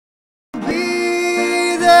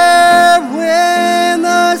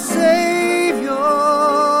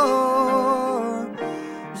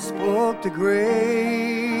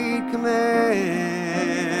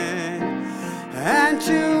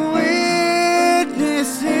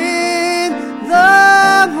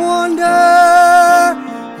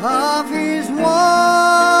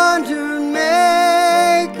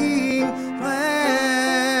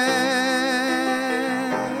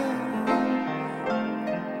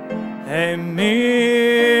A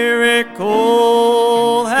miracle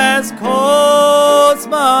has caused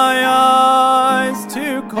my eyes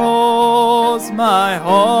to cause my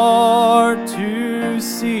heart to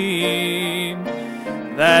see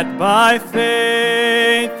that by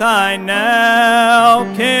faith I now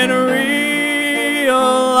can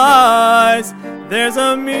realize there's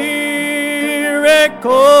a miracle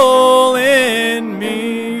in me.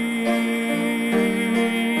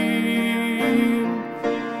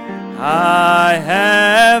 I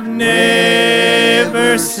have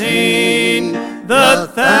never seen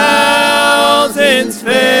the thousands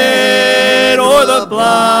fed or the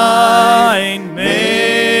blind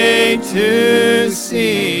made to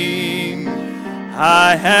see.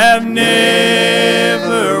 I have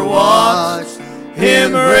never watched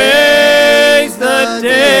him raise the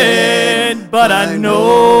dead, but I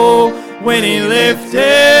know when he lifted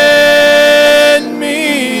me,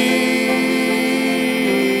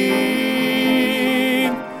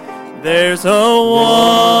 there's a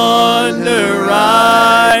wonder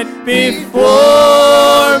right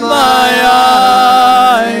before my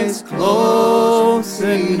eyes, close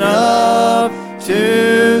enough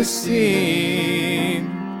to see.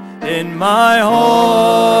 In my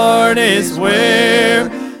heart is where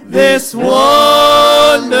this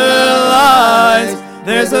wonder lies.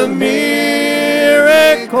 There's a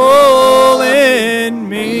miracle in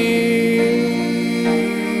me.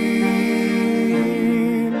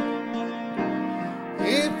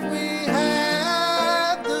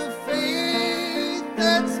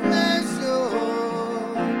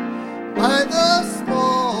 By the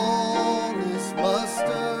smallest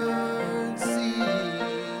mustard seed,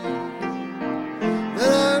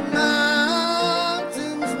 that our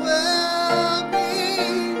mountains will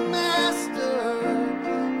be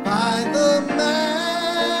mastered by the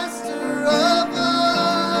master of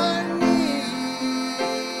our need.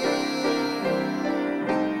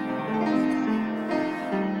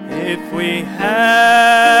 If we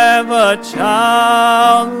have a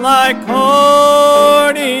child like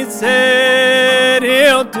Corny said,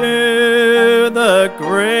 he'll do the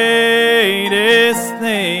greatest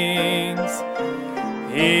things.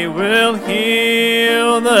 He will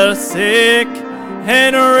heal the sick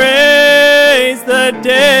and raise the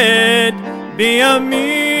dead, be a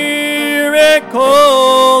miracle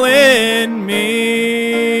in me.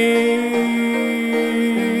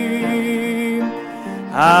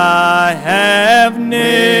 I have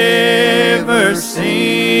never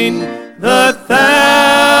seen the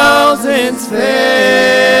thousands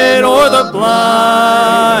fed or the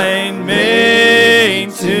blind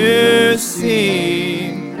made to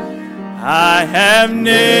see. I have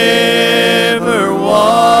never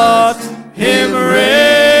watched him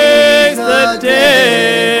raise the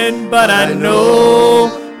dead, but I know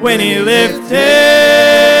when he lifted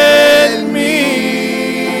me,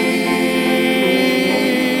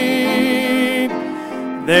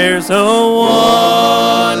 there's a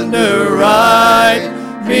wonder right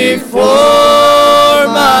before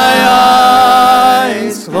my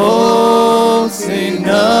eyes, close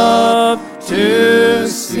enough to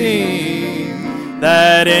see,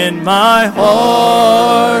 that in my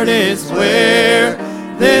heart is where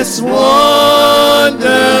this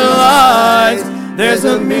wonder lies. There's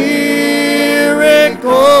a miracle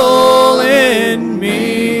in me.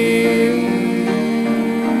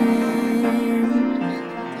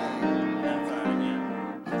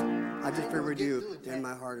 I just figured you, in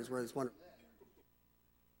my heart is where this wonder.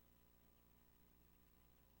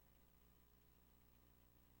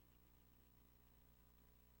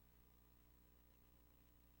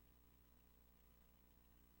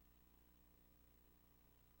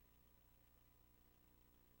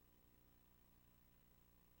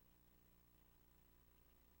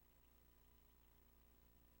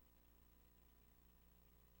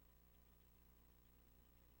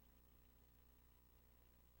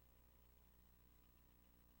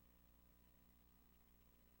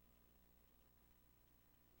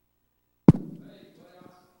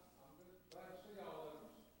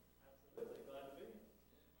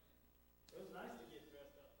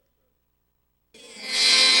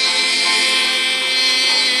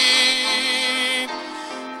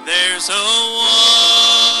 There's a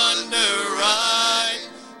wonder right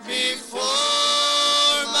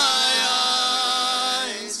before my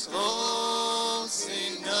eyes, close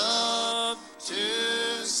enough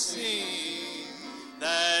to see,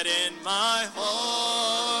 that in my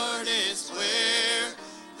heart is where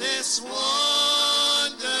this wonder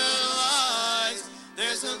lies.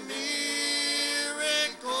 There's a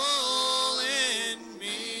miracle in me.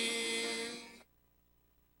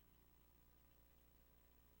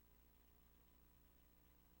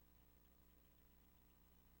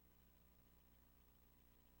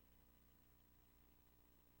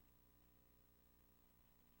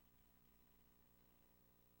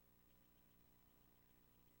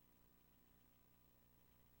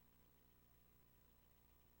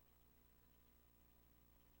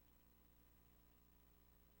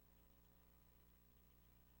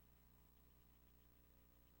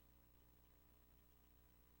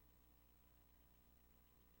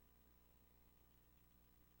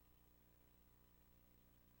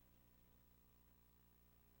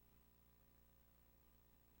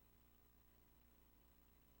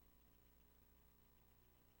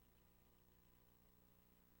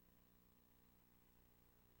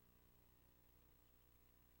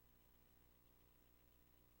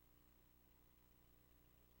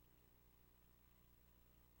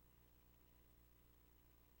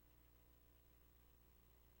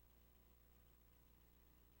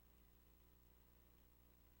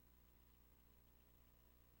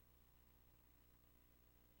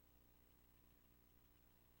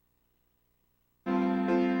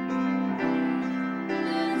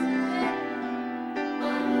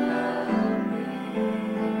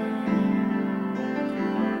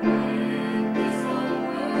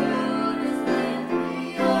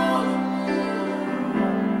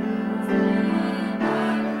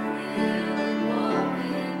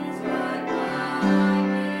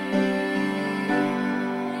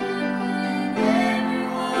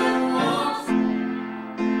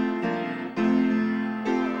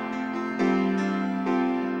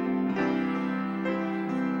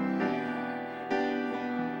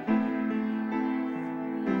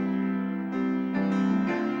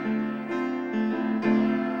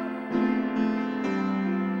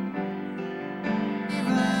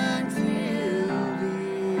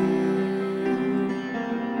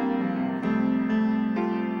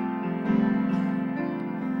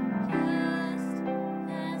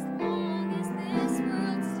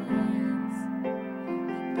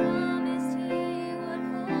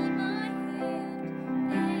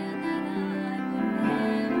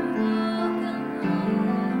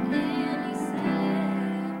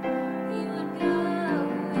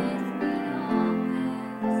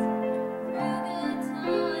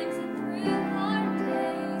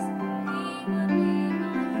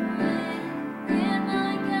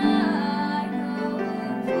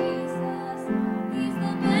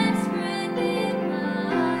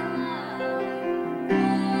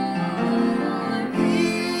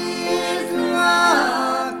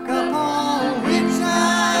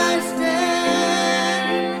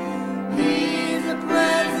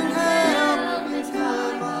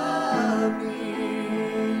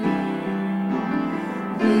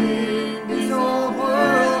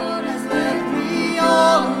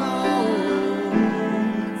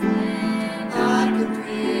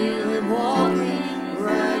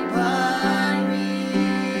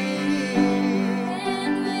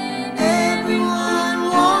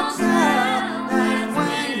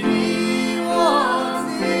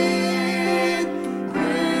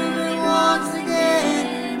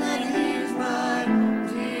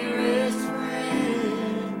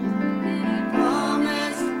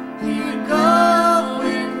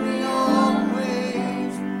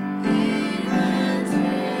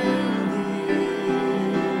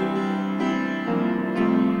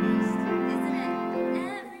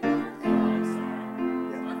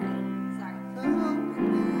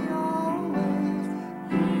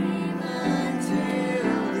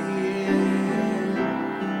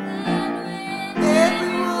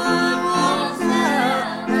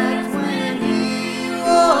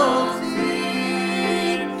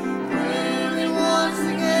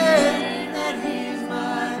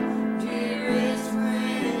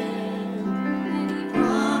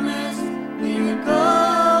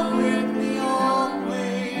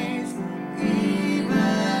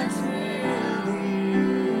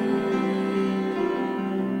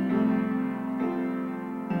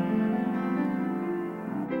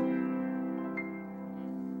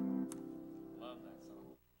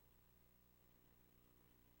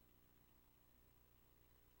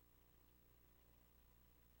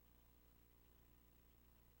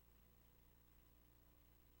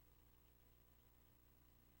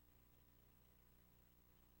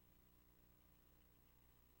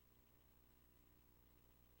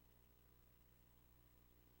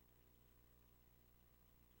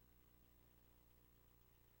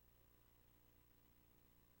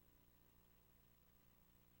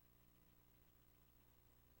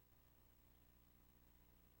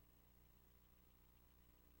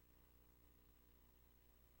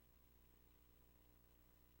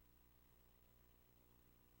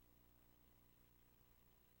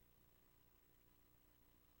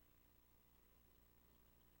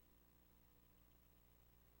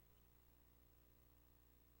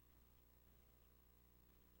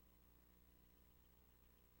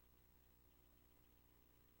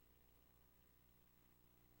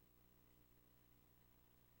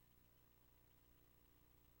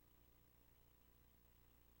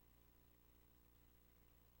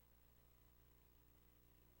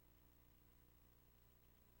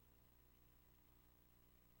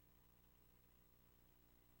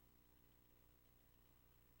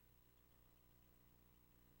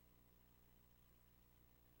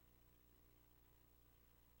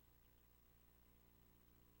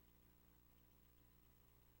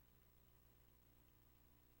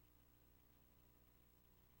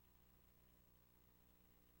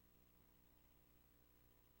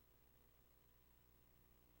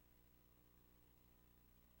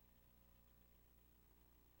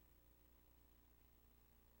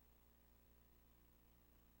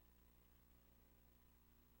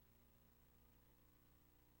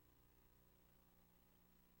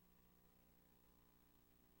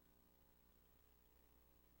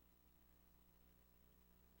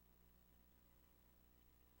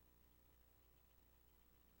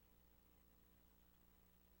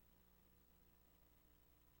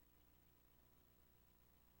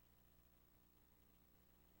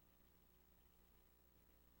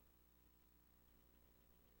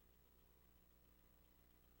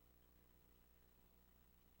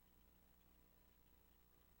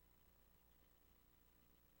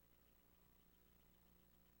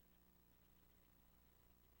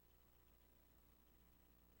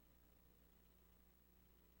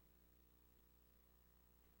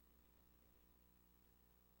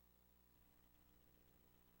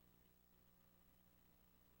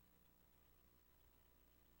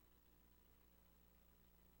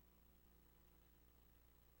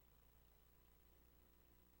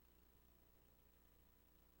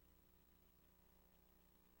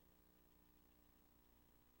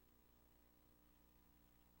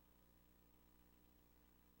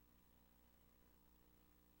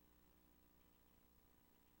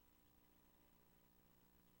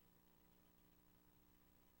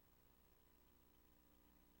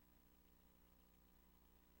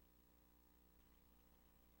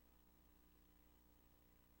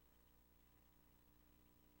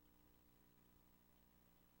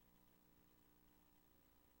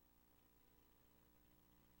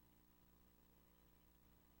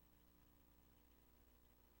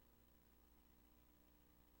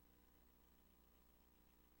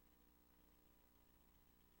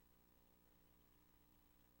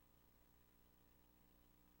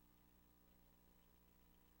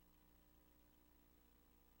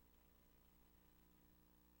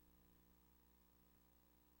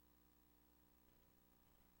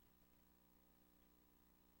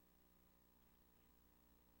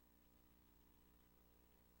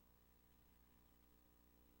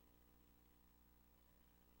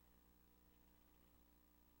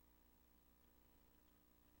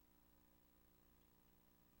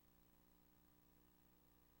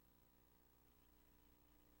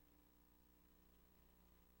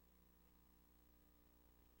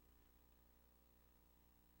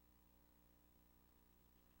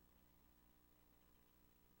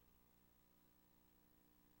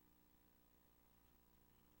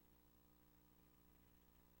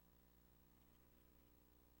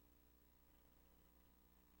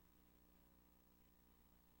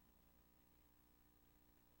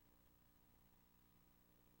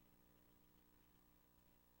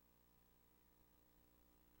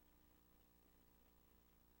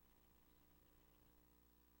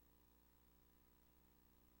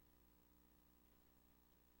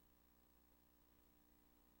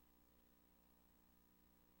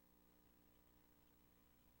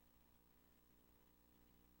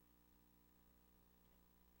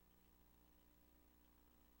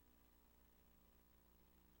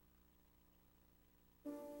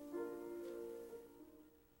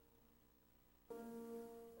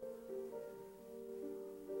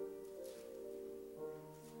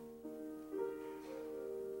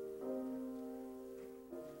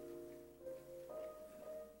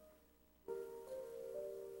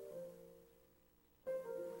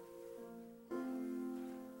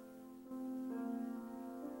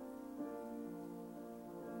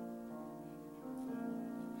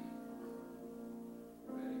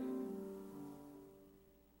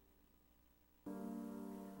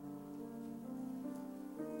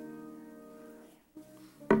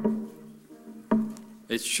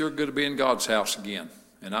 it's sure good to be in God's house again.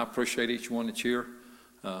 And I appreciate each one that's here,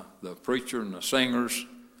 the preacher and the singers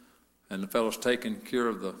and the fellows taking care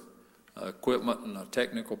of the equipment and the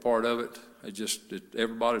technical part of it.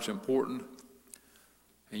 Everybody's important.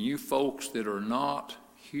 And you folks that are not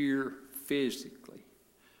here physically,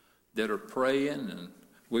 that are praying, and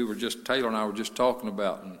Taylor and I were just talking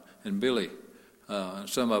about, and Billy, and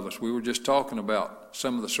some of us, we were just talking about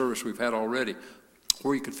some of the service we've had already,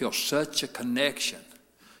 where you could feel such a connection.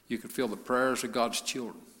 You could feel the prayers of God's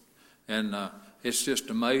children. And it's just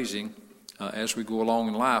amazing as we go along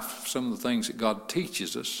in life, some of the things that God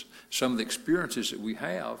teaches us, some of the experiences that we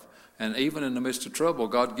have. And even in the midst of trouble,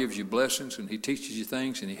 God gives you blessings, and he teaches you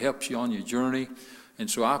things, and he helps you on your journey. And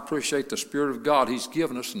so I appreciate the Spirit of God he's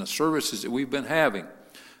given us and the services that we've been having.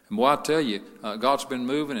 And boy, I tell you, God's been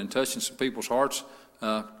moving and touching some people's hearts.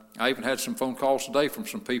 I even had some phone calls today from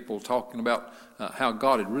some people talking about how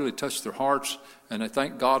God had really touched their hearts, and they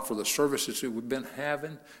thank God for the services that we've been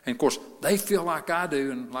having. And, of course, they feel like I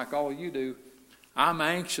do and like all of you do. I'm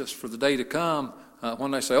anxious for the day to come when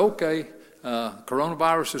they say, okay,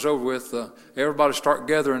 coronavirus is over with, everybody start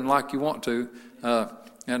gathering like you want to.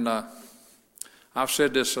 And I've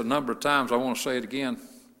said this a number of times. I want to say it again.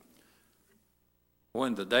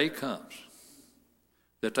 When the day comes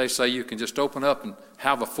that they say you can just open up and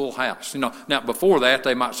have a full house. Now before that,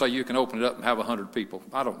 they might say you can open it up and have 100 people.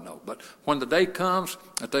 I don't know. But when the day comes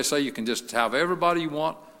that they say you can just have everybody you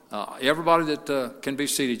want, everybody that can be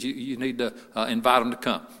seated, you need to invite them to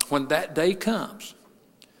come. When that day comes,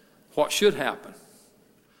 what should happen?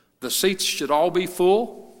 The seats should all be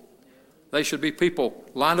full. There should be people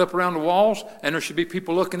lined up around the walls, and there should be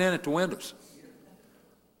people looking in at the windows.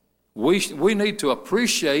 We need to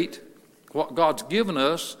appreciate what God's given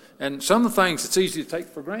us, and some of the things it's easy to take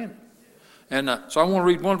for granted. And so I want to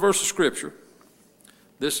read one verse of Scripture.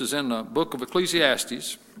 This is in the book of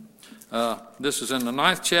Ecclesiastes. This is in the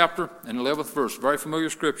 9th chapter and 11th verse. Very familiar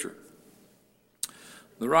Scripture.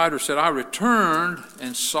 The writer said, I returned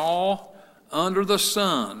and saw under the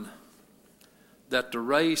sun that the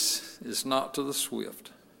race is not to the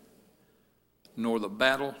swift, nor the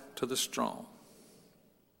battle to the strong,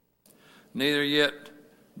 neither yet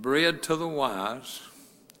bread to the wise,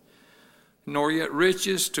 nor yet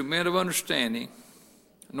riches to men of understanding,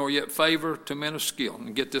 nor yet favor to men of skill.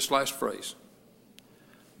 And get this last phrase.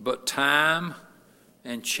 But time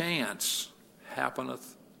and chance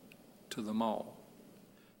happeneth to them all.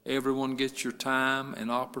 Everyone gets your time and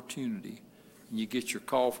opportunity, and you get your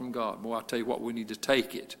call from God. Boy, I tell you what, we need to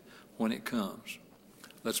take it when it comes.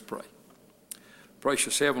 Let's pray.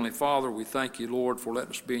 Precious Heavenly Father, we thank you, Lord, for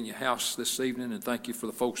letting us be in your house this evening, and thank you for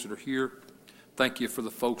the folks that are here. Thank you for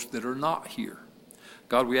the folks that are not here.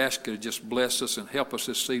 God, we ask you to just bless us and help us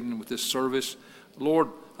this evening with this service. Lord,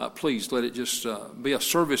 please let it just be a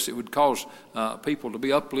service that would cause people to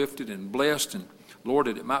be uplifted and blessed, and Lord,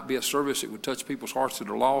 that it might be a service that would touch people's hearts that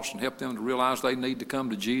are lost and help them to realize they need to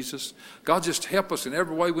come to Jesus. God, just help us in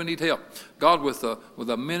every way we need help. God, with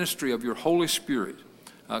a ministry of your Holy Spirit.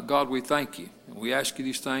 God, we thank you. And we ask you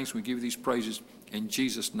these things. We give you these praises in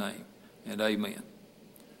Jesus' name. And amen.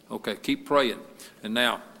 Okay, keep praying. And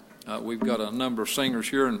now we've got a number of singers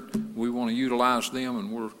here, and we want to utilize them,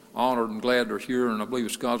 and we're honored and glad they're here, and I believe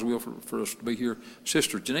it's God's will for us to be here.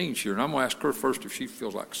 Sister Janine's here, and I'm going to ask her first if she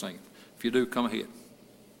feels like singing. If you do, come ahead.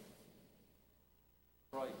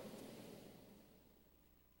 Pray.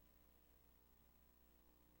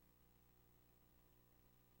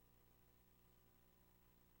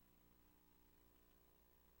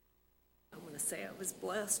 I want to say I was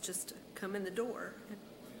blessed just to come in the door.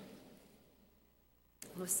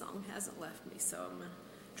 The song hasn't left me, so I'm going to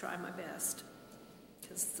try my best,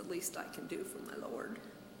 because it's the least I can do for my Lord.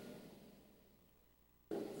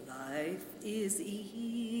 Life is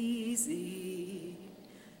easy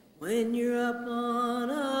when you're up on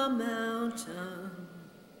a mountain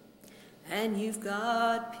and you've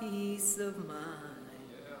got peace of mind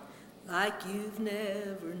like you've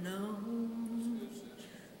never known.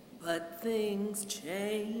 But things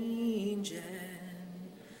change and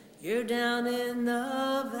you're down in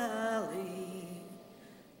the valley.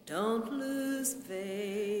 Don't lose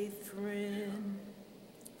faith, friend,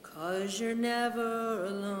 'cause you're never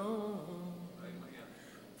alone.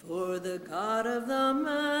 For the God of the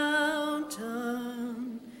mountain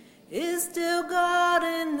is still God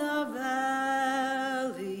in the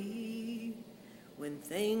valley. When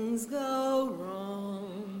things go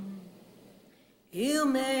wrong, he'll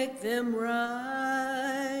make them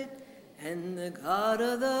right. And the God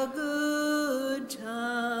of the good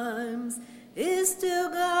times is still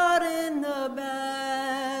God in the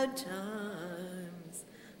bad times.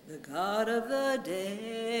 The God of the day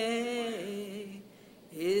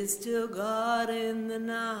still God in the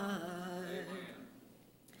night.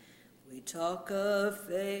 We talk of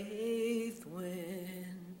faith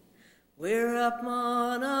when we're up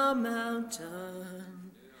on a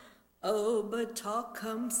mountain. Oh, but talk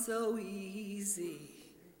comes so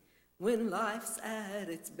easy when life's at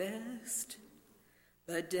its best.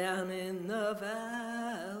 But down in the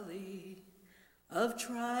valley of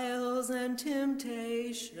trials and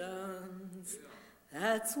temptations,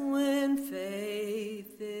 that's when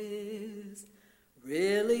faith is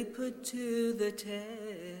really put to the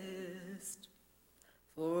test.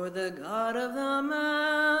 For the God of the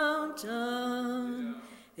mountain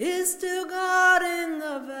is still God in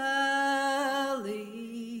the valley.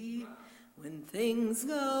 When things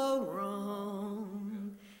go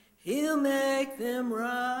wrong, He'll make them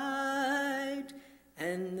right.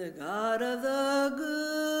 And the God of the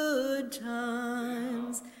good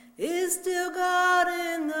times is still God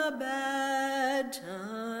in the bad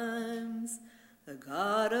times. The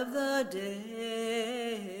God of the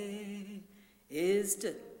day is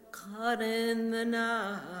still God in the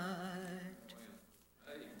night.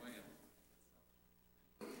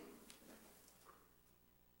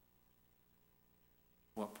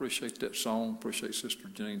 Well, I appreciate that song. Appreciate Sister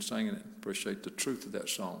Janine singing it. Appreciate the truth of that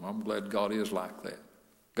song. I'm glad God is like that.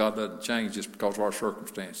 God doesn't change just because of our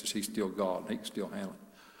circumstances. He's still God. He can still handle it.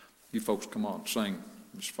 You folks come on, sing.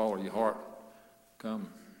 Just follow your heart. Come,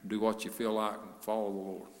 do what you feel like and follow the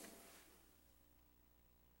Lord.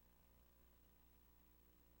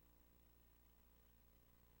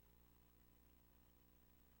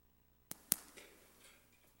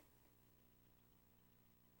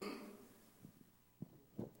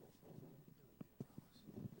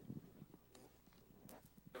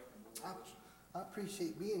 I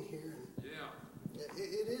appreciate being here.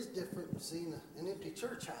 It is different seeing an empty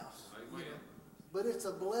church house. Amen. But it's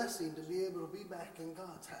a blessing to be able to be back in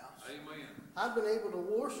God's house. Amen. I've been able to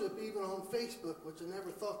worship even on Facebook, which I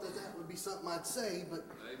never thought that would be something I'd say, but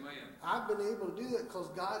Amen. I've been able to do that because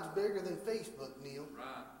God's bigger than Facebook, Neal.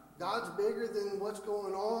 Right. God's bigger than what's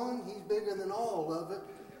going on. He's bigger than all of it.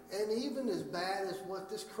 And even as bad as what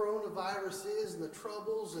this coronavirus is and the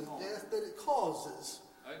troubles and death that it causes,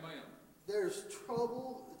 Amen. there's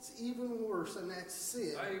trouble. It's even worse, and that's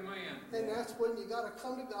sin. Amen. And that's when you got to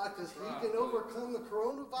come to God, because He can overcome the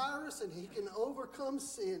coronavirus and He can overcome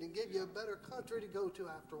sin and give you a better country to go to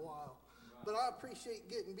after a while. But I appreciate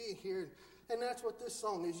being here, and that's what this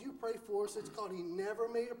song is. You pray for us. It's called He Never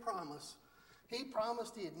Made a Promise. He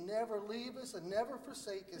promised He'd never leave us and never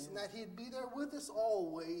forsake us, and that He'd be there with us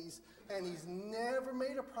always. And He's never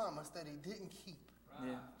made a promise that He didn't keep.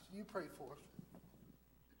 Yeah. So you pray for us.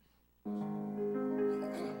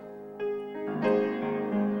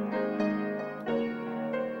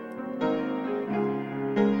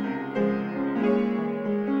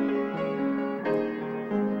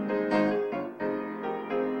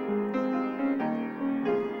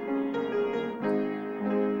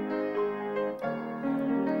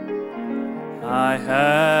 I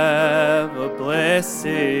have a blessed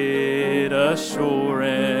assurance,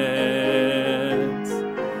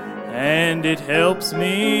 and it helps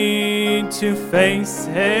me to face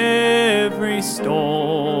every storm.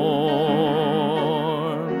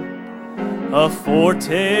 A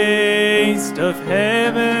foretaste of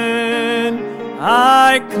heaven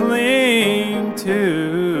I cling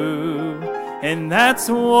to, and that's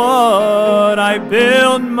what I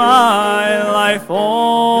build my life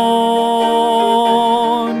on.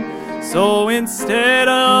 So instead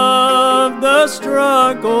of the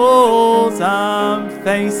struggles I'm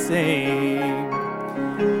facing,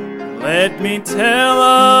 let me tell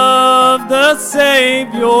of the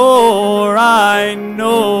Savior I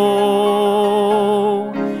know,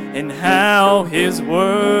 and how His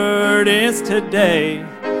word is today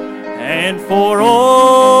and for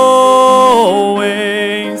always.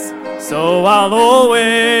 So I'll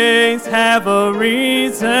always have a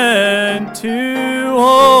reason to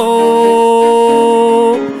hope.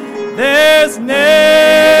 There's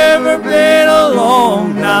never been a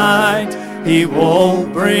long night He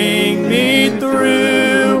won't bring me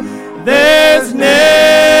through. There's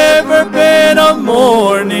never been a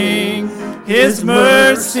morning His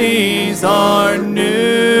mercies are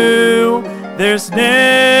new. There's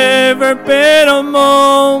never been a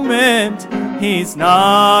moment He's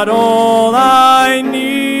not all I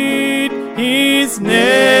need. He's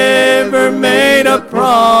never made a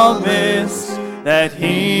promise that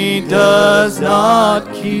He does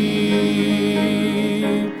not keep.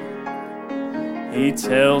 He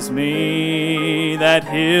tells me that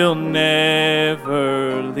He'll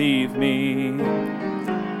never leave me,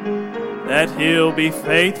 that He'll be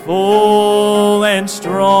faithful and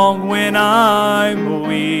strong when I'm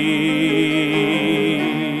weak.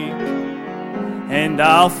 And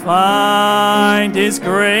I'll find His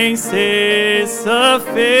grace is sufficient.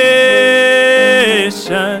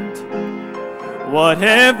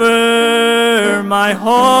 Whatever my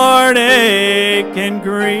heartache and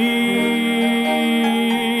grief,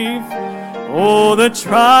 oh, the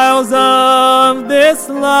trials of this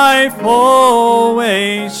life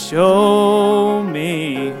always show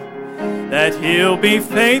me that He'll be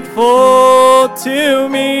faithful to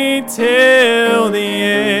me till the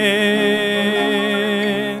end.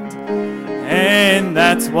 And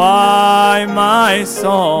that's why my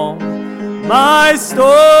song, my story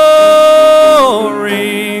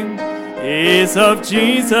is of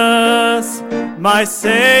Jesus, my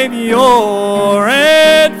Savior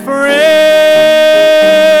and friend.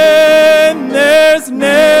 There's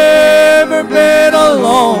never been a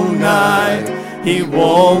long night He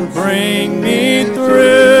won't bring me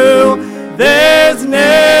through. There's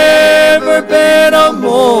never been a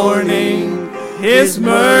morning His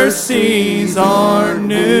mercies are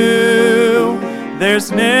new.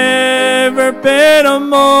 There's never been a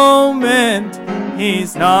moment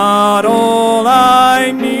He's not all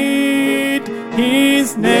I need.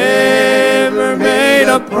 He's never made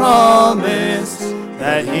a promise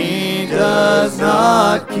that He does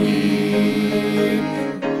not keep.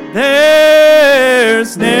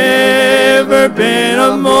 There's never been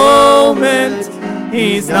a moment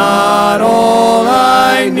He's not all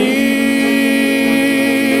I need.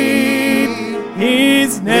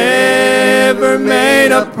 He's never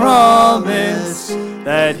made a promise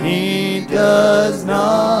that He does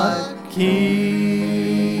not keep.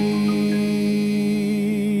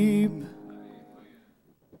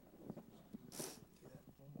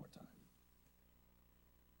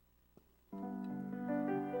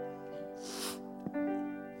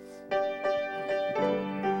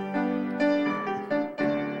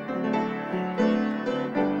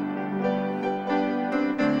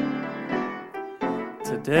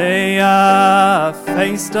 Today I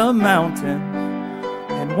faced a mountain,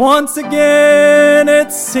 and once again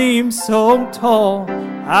it seemed so tall.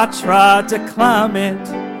 I tried to climb it,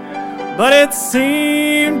 but it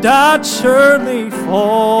seemed I'd surely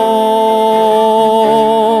fall.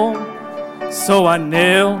 So I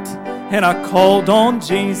knelt and I called on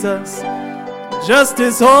Jesus. Just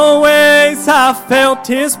as always I felt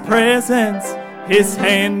His presence. His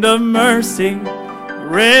hand of mercy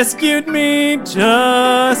rescued me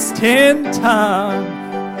just in time.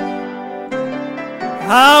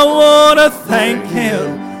 I want to thank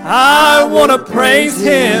Him, I want to praise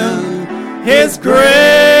Him. His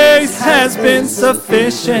grace has been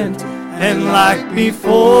sufficient, and like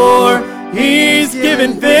before, He's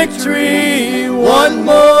given victory one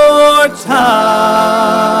more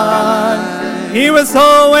time. He was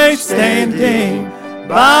always standing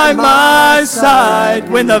by my side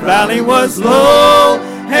when the valley was low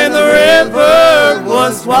and the river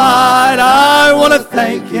was wide. I want to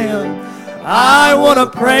thank Him, I want to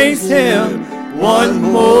praise Him one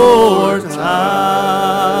more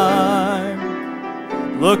time.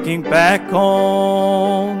 Looking back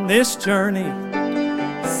on this journey,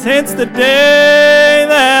 since the day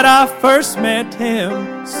that I first met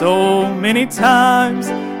Him, so many times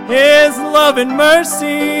His love and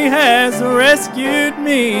mercy has rescued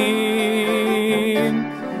me.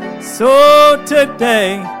 So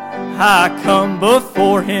today I come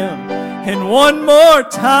before Him, and one more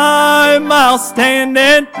time I'll stand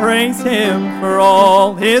and praise Him for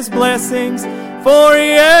all His blessings, for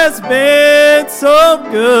He has been so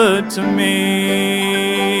good to me.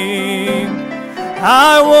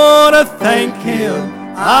 I want to thank Him,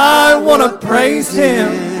 I want to praise Him.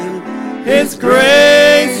 His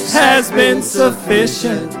grace has been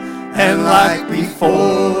sufficient, and like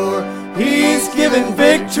before, He's given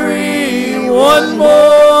victory one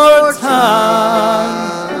more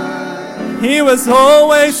time. He was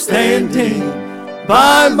always standing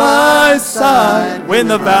by my side when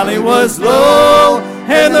the valley was low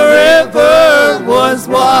and the river was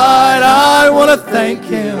wide. I want to thank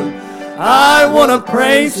Him, I want to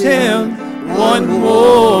praise Him one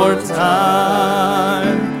more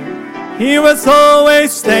time. He was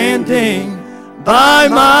always standing by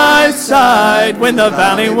my side when the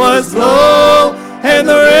valley was low and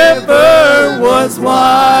the river was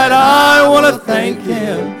wide. I want to thank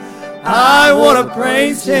Him, I want to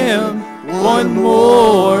praise Him one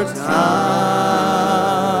more time.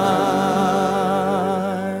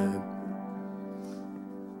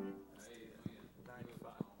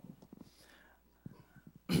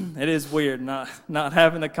 It is weird not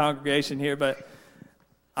having the congregation here, but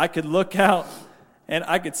I could look out and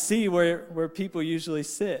I could see where people usually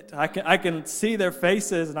sit. I can see their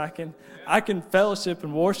faces, and I can fellowship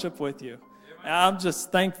and worship with you. And I'm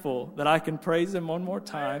just thankful that I can praise him one more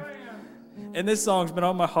time. And this song's been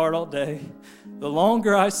on my heart all day. The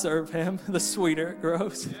longer I serve him, the sweeter it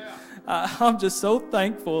grows. I'm just so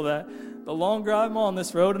thankful that the longer I'm on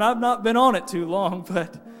this road, and I've not been on it too long,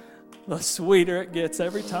 but the sweeter it gets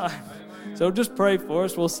every time. So just pray for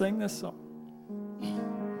us. We'll sing this song.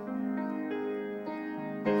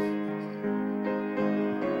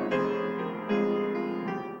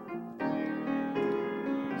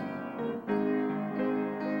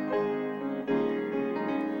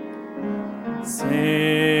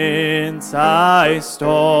 Since I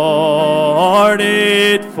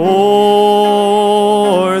started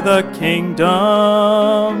for the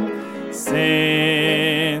kingdom,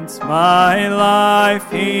 since my life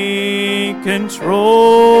he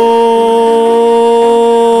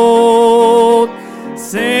controlled,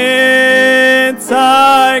 since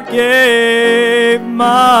I gave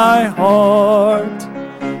my heart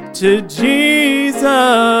to Jesus,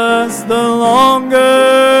 the longer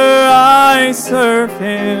I serve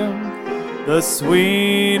him, the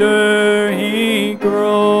sweeter he grows.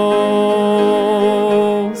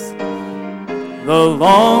 The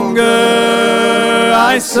longer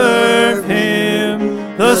I serve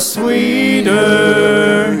him, the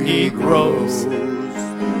sweeter he grows.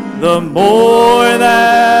 The more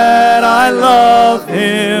that I love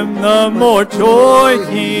him, the more joy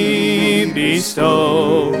he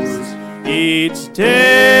bestows. Each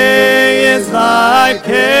day is like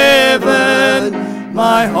heaven,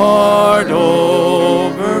 my heart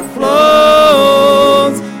overflows.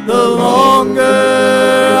 The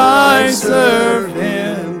longer I serve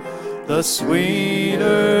him, the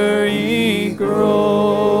sweeter he grows.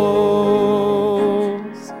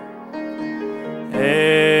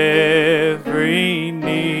 Every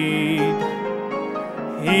need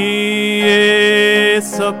he is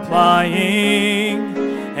supplying,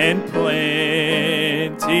 and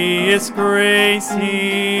plenteous grace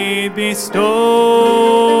he bestows.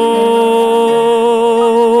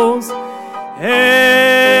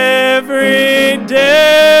 Every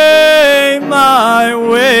day my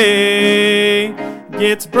way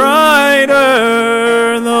gets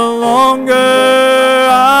brighter, the longer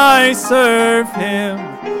I serve him,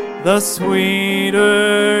 the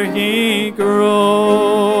sweeter he grows.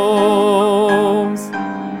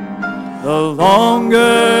 The longer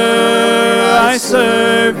I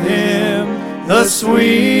serve him, the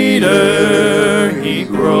sweeter he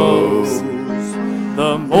grows.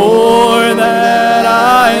 The more that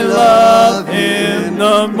I love him,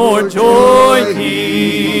 the more joy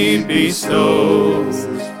he bestows.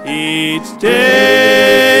 Each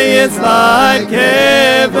day is like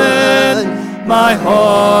heaven, my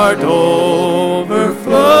heart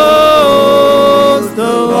overflows. The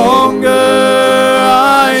longer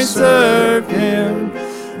I serve him,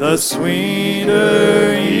 the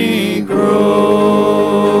sweeter he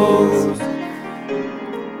grows.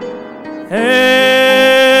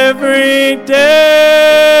 Every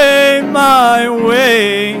day my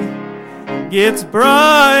way gets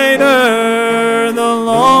brighter, the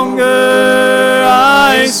longer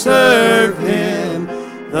I serve him,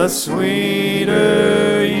 the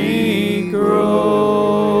sweeter he grows.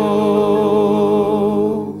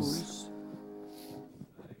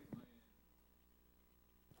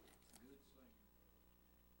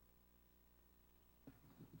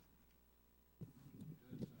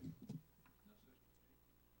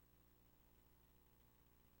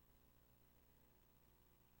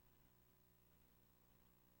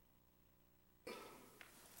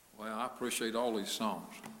 Well, I appreciate all these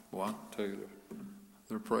songs. Well, I tell you,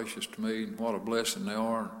 they're precious to me, and what a blessing they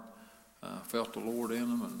are. Felt the Lord in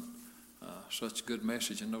them, and such a good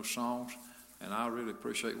message in those songs. And I really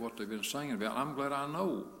appreciate what they've been singing about. I'm glad I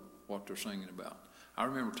know what they're singing about. I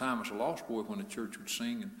remember a time as a lost boy when the church would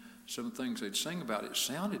sing, and some of the things they'd sing about, it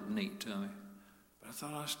sounded neat to me. But I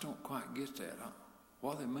thought, I just don't quite get that,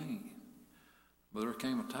 what they mean. But there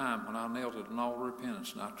came a time when I knelt at an altar of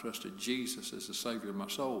repentance and I trusted Jesus as the Savior of my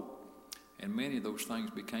soul. And many of those things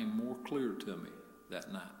became more clear to me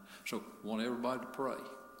that night. So I want everybody to pray.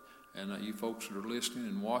 And you folks that are listening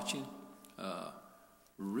and watching,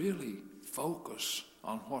 really focus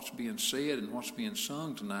on what's being said and what's being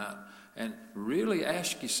sung tonight. And really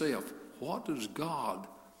ask yourself, what does God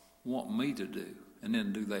want me to do? And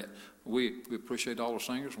then do that. We appreciate all the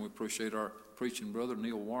singers, and we appreciate our preaching brother,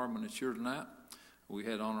 Neal Wireman, that's here tonight. We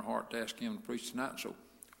had on our heart to ask him to preach tonight, so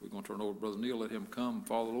we're going to turn over to Brother Neal, let him come and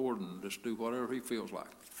follow the Lord and just do whatever he feels like.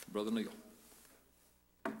 Brother Neal.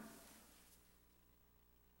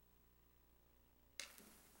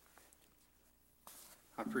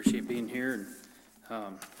 I appreciate being here,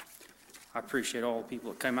 and I appreciate all the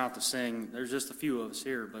people that came out to sing. There's just a few of us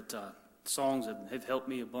here, but songs have helped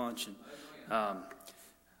me a bunch, and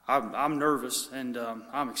I'm nervous, and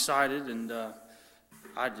I'm excited, and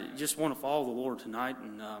I just want to follow the Lord tonight,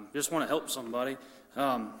 and just want to help somebody.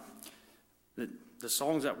 The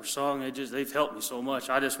songs that were sung, they've helped me so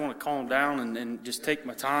much. I just want to calm down and just take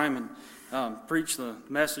my time and preach the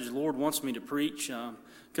message the Lord wants me to preach,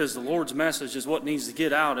 because the Lord's message is what needs to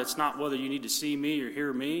get out. It's not whether you need to see me or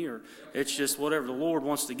hear me, or it's just whatever the Lord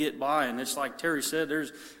wants to get by. And it's like Terry said,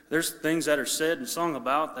 there's things that are said and sung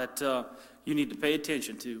about that you need to pay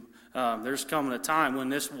attention to. There's coming a time when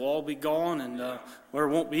this will all be gone, and there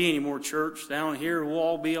won't be any more church down here.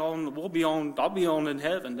 I'll be on in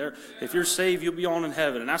heaven. There, if you're saved, you'll be on in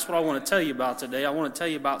heaven, and that's what I want to tell you about today. I want to tell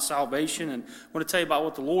you about salvation, and I want to tell you about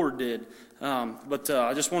what the Lord did. But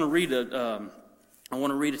I just want to read a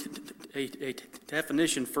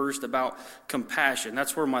definition first about compassion.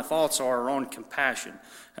 That's where my thoughts are on compassion.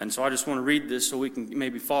 And so I just want to read this so we can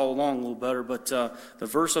maybe follow along a little better. But the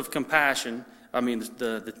verse of compassion,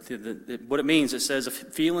 what it means, it says a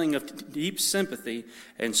feeling of deep sympathy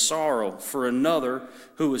and sorrow for another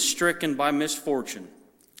who is stricken by misfortune,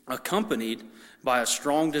 accompanied by a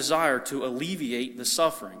strong desire to alleviate the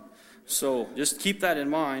suffering. So just keep that in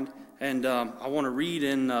mind. And I want to read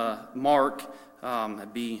in Mark,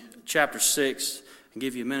 it'd be chapter 6, and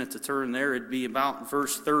give you a minute to turn there. It'd be about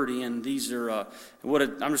verse 30, and these are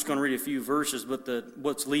I'm just going to read a few verses, but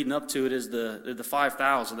what's leading up to it is the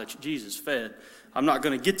 5,000 that Jesus fed. I'm not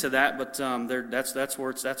going to get to that, but that's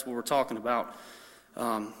what we're talking about.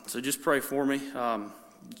 So just pray for me.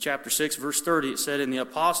 Chapter 6, verse 30, it said, "And the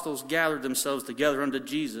apostles gathered themselves together unto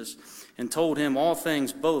Jesus, and told him all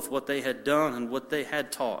things, both what they had done and what they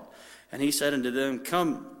had taught. And he said unto them,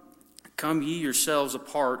 Come ye yourselves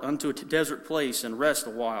apart unto a desert place, and rest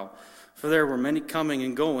a while. For there were many coming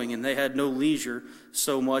and going, and they had no leisure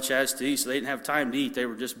so much as to eat." So they didn't have time to eat. They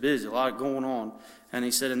were just busy, a lot going on. And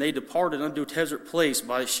he said, "And they departed unto a desert place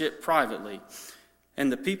by ship privately.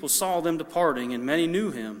 And the people saw them departing, and many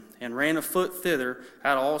knew him, and ran afoot thither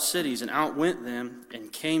out of all cities, and outwent them,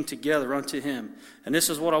 and came together unto him." And this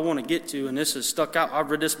is what I want to get to, and this is stuck out. I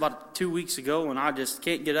read this about 2 weeks ago, and I just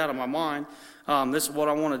can't get it out of my mind. This is what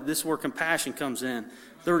I wanted. This is where compassion comes in.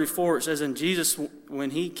 34, it says, "And Jesus,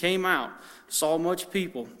 when he came out, saw much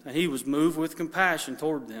people, and he was moved with compassion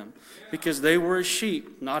toward them, because they were as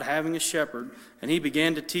sheep, not having a shepherd. And he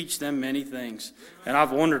began to teach them many things." And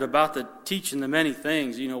I've wondered about the teaching the many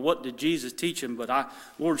things. You know, what did Jesus teach them? But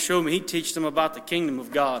Lord showed me he teach them about the kingdom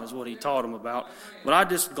of God is what he taught them about. But I'm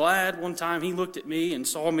just glad one time he looked at me and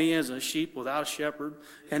saw me as a sheep without a shepherd.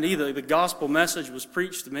 And either the gospel message was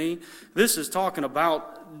preached to me. This is talking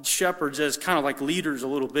about shepherds as kind of like leaders a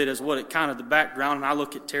little bit, is what it kind of the background. And I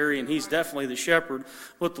look at Terry, and he's definitely the shepherd.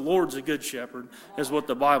 But the Lord's a good shepherd, is what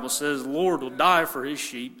the Bible says. The Lord will die for his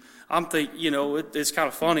sheep. I'm thinking, it's kind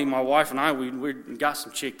of funny. My wife and I, we got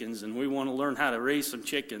some chickens, and we want to learn how to raise some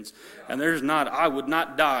chickens. And I would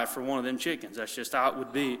not die for one of them chickens. That's just how it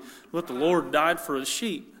would be. But the Lord died for the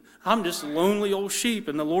sheep. I'm just a lonely old sheep,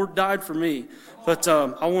 and the Lord died for me. But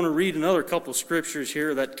I want to read another couple of scriptures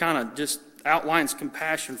here that kind of just outlines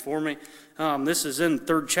compassion for me. This is in the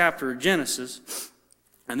 3rd chapter of Genesis.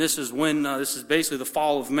 And this is this is basically the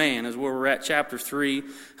fall of man, is where we're at, chapter 3. And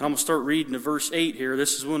I'm going to start reading to verse 8 here.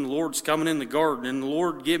 This is when the Lord's coming in the garden. And the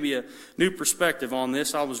Lord gave me a new perspective on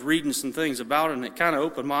this. I was reading some things about it, and it kind of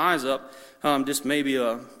opened my eyes up. Just maybe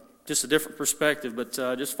just a different perspective, but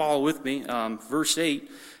just follow with me. Verse 8,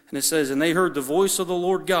 and it says, "And they heard the voice of the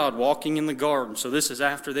Lord God walking in the garden." So this is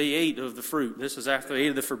after they ate of the fruit. This is after they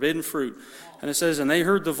ate of the forbidden fruit. And it says, "And they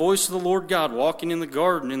heard the voice of the Lord God walking in the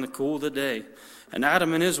garden in the cool of the day. And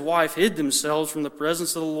Adam and his wife hid themselves from the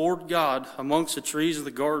presence of the Lord God amongst the trees of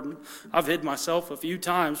the garden." I've hid myself a few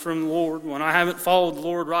times from the Lord. When I haven't followed the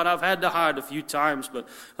Lord right, I've had to hide a few times. But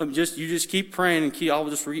you just keep praying, and I'll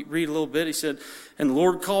just read a little bit. He said, "And the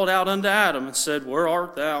Lord called out unto Adam and said, Where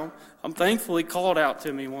art thou?" I'm thankful he called out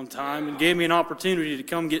to me one time and gave me an opportunity to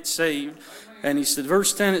come get saved. And he said,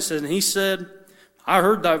 verse 10, it says, "And he said, I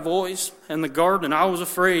heard thy voice in the garden, and I was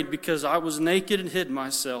afraid, because I was naked and hid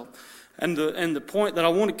myself." And the point that I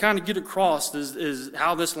want to kind of get across is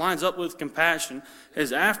how this lines up with compassion,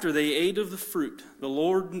 is after they ate of the fruit, the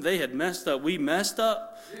Lord, they had messed up. We messed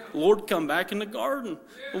up. The Lord come back in the garden.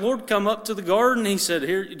 The Lord come up to the garden. He said,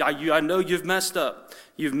 "Here, I know you've messed up.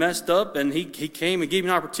 You've messed up." And he came and gave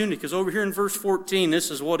me an opportunity, because over here in verse 14,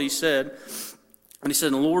 this is what he said. And he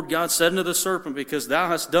said, and the Lord God said unto the serpent, because thou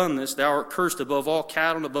hast done this, thou art cursed above all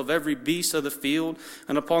cattle, and above every beast of the field,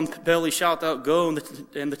 and upon the belly shalt thou go, and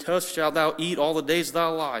the dust shalt thou eat all the days of thy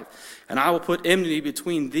life. And I will put enmity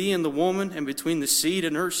between thee and the woman, and between the seed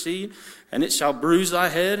and her seed, and it shall bruise thy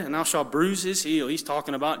head, and thou shalt bruise his heel. He's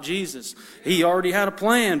talking about Jesus. He already had a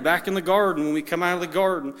plan back in the garden when we come out of the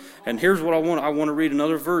garden. And here's what I want to read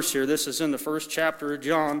another verse here. This is in the first chapter of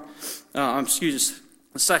John.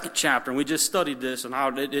 The second chapter, and we just studied this, and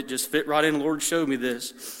how it just fit right in. The Lord showed me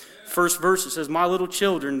this. First verse, it says, my little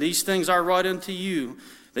children, these things I write unto you,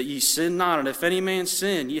 that ye sin not. And if any man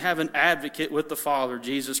sin, ye have an advocate with the Father,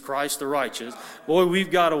 Jesus Christ the righteous. Boy,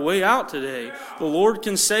 we've got a way out today. The Lord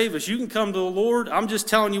can save us. You can come to the Lord. I'm just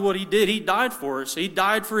telling you what he did. He died for us. He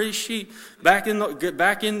died for his sheep. Back in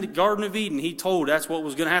the Garden of Eden, he told that's what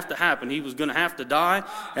was going to have to happen. He was going to have to die,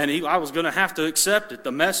 and I was going to have to accept it.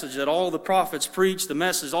 The message that all the prophets preached, the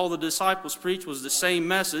message all the disciples preached was the same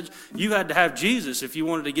message. You had to have Jesus if you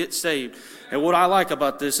wanted to get saved. And what I like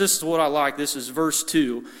about this is what I like. This is verse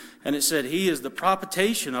 2. And it said, he is the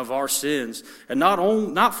propitiation of our sins. And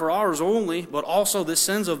not for ours only, but also the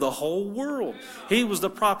sins of the whole world. He was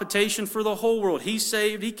the propitiation for the whole world. He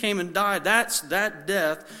saved, he came and died. That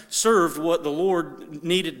death served what the Lord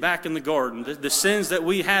needed back in the garden. The sins that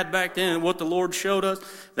we had back then and what the Lord showed us,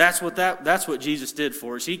 that's what Jesus did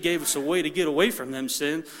for us. He gave us a way to get away from them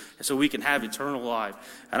sins so we can have eternal life.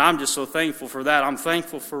 And I'm just so thankful for that. I'm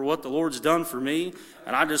thankful for what the Lord's done for me.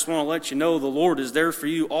 And I just want to let you know the Lord is there for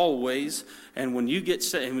you always. And when you get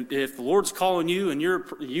saved, if the Lord's calling you and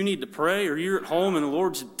you need to pray, or you're at home and the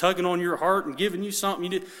Lord's tugging on your heart and giving you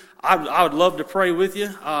something you do, I would love to pray with you.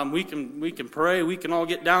 We can pray. We can all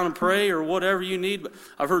get down and pray or whatever you need. But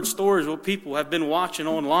I've heard stories where people have been watching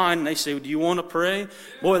online and they say, do you want to pray?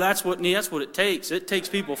 Boy, that's what it takes. It takes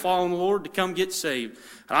people following the Lord to come get saved.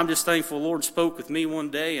 And I'm just thankful the Lord spoke with me one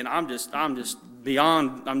day, and I'm just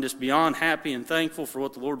beyond happy and thankful for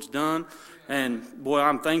what the Lord's done. And boy,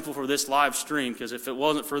 I'm thankful for this live stream, because if it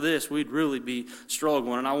wasn't for this, we'd really be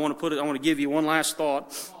struggling. And I want to give you one last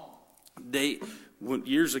thought.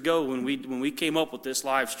 Years ago, when we came up with this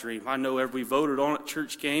live stream, I know we voted on it,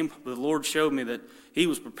 church came, but the Lord showed me that he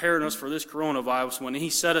was preparing us for this coronavirus when he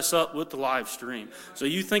set us up with the live stream. So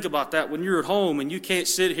you think about that when you're at home and you can't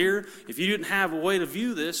sit here. If you didn't have a way to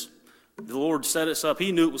view this, the Lord set us up.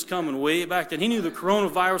 He knew it was coming way back then. He knew the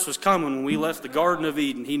coronavirus was coming when we left the Garden of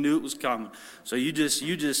Eden. He knew it was coming. So you just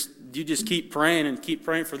keep praying and keep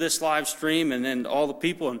praying for this live stream and then all the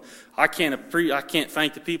people. And I can't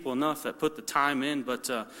thank the people enough that put the time in. But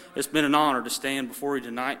it's been an honor to stand before you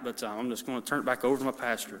tonight. But I'm just going to turn it back over to my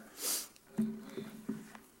pastor.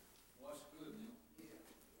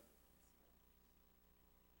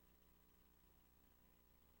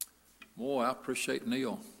 Boy, I appreciate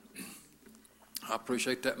Neal. I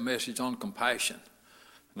appreciate that message on compassion.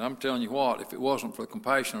 And I'm telling you what, if it wasn't for the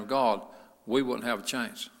compassion of God, we wouldn't have a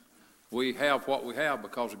chance. We have what we have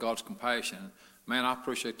because of God's compassion. Man, I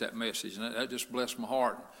appreciate that message, and that just blessed my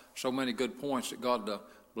heart. So many good points that God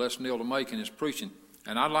blessed Neal to make in his preaching.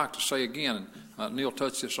 And I'd like to say again, and Neal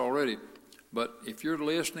touched this already, but if you're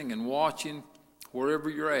listening and watching wherever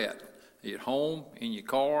you're at home, in your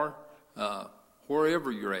car,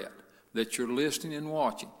 wherever you're at, that you're listening and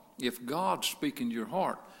watching, if God's speaking to your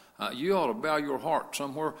heart, you ought to bow your heart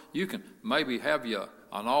somewhere. You can maybe have an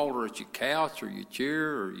altar at your couch or your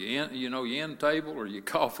chair or your end table or your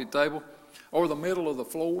coffee table or the middle of the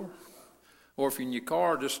floor. Or if you're in your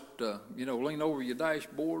car, just lean over your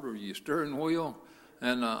dashboard or your steering wheel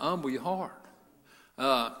and humble your heart.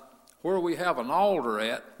 Where we have an altar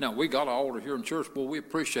at, now we got an altar here in church, boy, we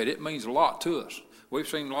appreciate it. It means a lot to us. We've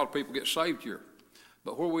seen a lot of people get saved here.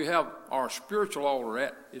 But where we have our spiritual altar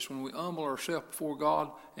at is when we humble ourselves before God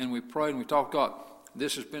and we pray and we talk to God.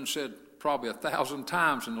 This has been said probably 1,000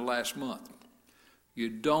 times in the last month. You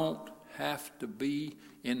don't have to be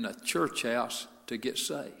in the church house to get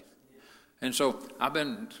saved. And so I've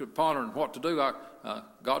been pondering what to do.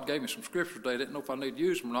 God gave me some scriptures today. I didn't know if I need to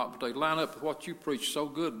use them or not, but they line up with what you preach so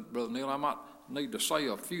good, Brother Neal. I might need to say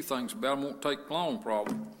a few things about them. Won't take long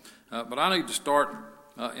probably. But I need to start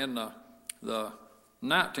in the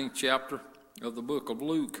 19th chapter of the book of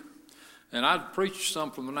Luke. And I preached some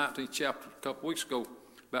from the 19th chapter a couple weeks ago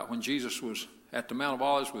about when Jesus was at the Mount of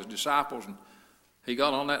Olives with his disciples, and he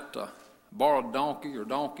got on that borrowed donkey or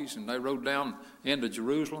donkeys, and they rode down into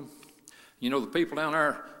Jerusalem. You know, the people down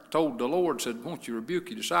there told the Lord, said, won't you rebuke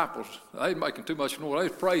your disciples? They making too much noise. They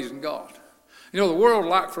was praising God. You know, the world would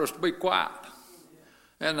like for us to be quiet.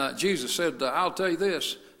 And Jesus said, I'll tell you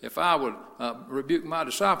this, if I would rebuke my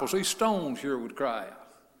disciples, these stones here would cry out.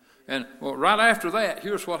 And right after that,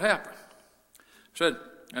 here's what happened. said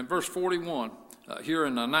in verse 41, here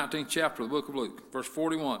in the 19th chapter of the book of Luke, verse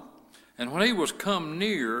 41, and when he was come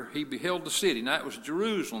near, he beheld the city. Now it was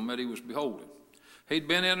Jerusalem that he was beholding. He'd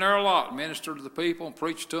been in there a lot, ministered to the people and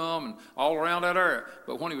preached to them and all around that area.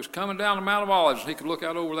 But when he was coming down the Mount of Olives, he could look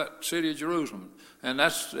out over that city of Jerusalem. And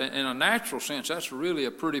that's, in a natural sense, that's really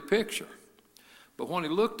a pretty picture. But when he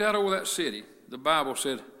looked out over that city, the Bible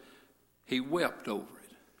said he wept over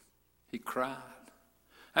it. He cried.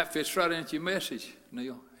 That fits right into your message,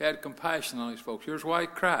 Neal. He had compassion on these folks. Here's why he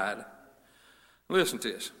cried. Listen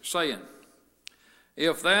to this, saying,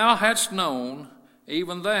 if thou hadst known,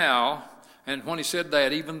 even thou, and when he said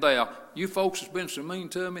that, even thou, you folks that's been so mean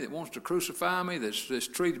to me, that wants to crucify me, that's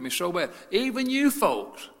treated me so bad, even you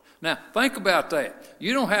folks. Now, think about that.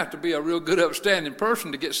 You don't have to be a real good, upstanding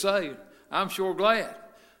person to get saved. I'm sure glad.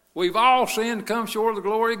 We've all sinned, come short of the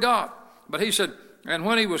glory of God. But he said, and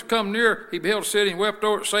when he was come near, he beheld the city and wept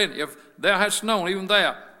over it, saying, if thou hadst known, even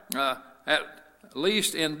thou, at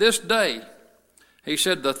least in this day, he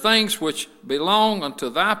said, the things which belong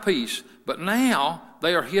unto thy peace, but now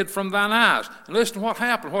they are hid from thine eyes. And listen to what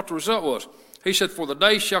happened, what the result was. He said, for the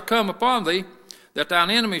day shall come upon thee, that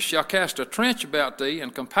thine enemies shall cast a trench about thee,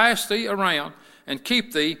 and compass thee around, and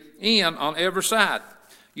keep thee in on every side.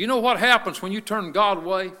 You know what happens when you turn God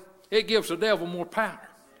away? It gives the devil more power.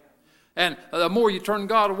 And the more you turn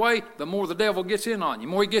God away, the more the devil gets in on you,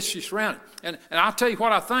 the more he gets you surrounded. And I'll tell you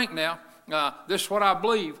what I think now. This is what I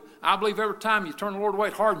believe. I believe every time you turn the Lord away,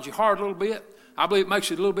 it hardens your heart a little bit. I believe it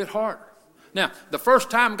makes it a little bit harder. Now, the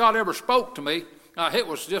first time God ever spoke to me, it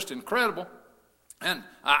was just incredible. But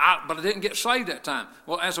I didn't get saved that time.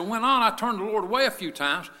 Well, as I went on, I turned the Lord away a few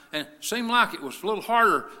times, and it seemed like it was a little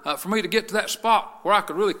harder for me to get to that spot where I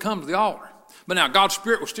could really come to the altar. But now God's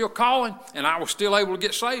Spirit was still calling, and I was still able to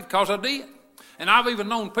get saved because I did. And I've even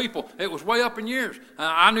known people, it was way up in years.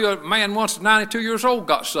 I knew a man once, 92 years old,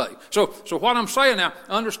 got saved. So what I'm saying now,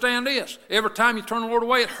 understand this. Every time you turn the Lord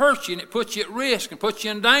away, it hurts you and it puts you at risk and puts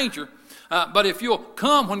you in danger. But if you'll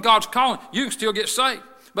come when God's calling, you can still get saved.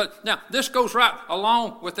 But now, this goes right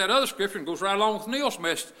along with that other scripture and goes right along with Neal's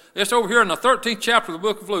message. It's over here in the 13th chapter of the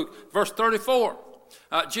book of Luke, verse 34.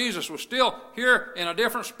 Jesus was still here in a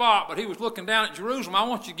different spot, but he was looking down at Jerusalem. I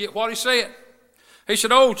want you to get what he said. He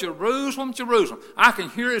said, oh, Jerusalem, Jerusalem. I can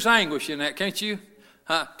hear his anguish in that, can't you?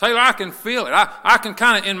 Taylor, I can feel it. I can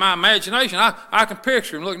kind of, in my imagination, I can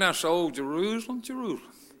picture him looking down and say, oh, Jerusalem,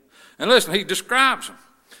 Jerusalem. And listen, he describes them.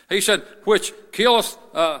 He said, which killeth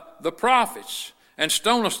the prophets and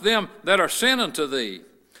stonest them that are sent unto thee.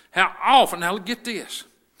 How often, now get this,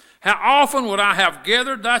 how often would I have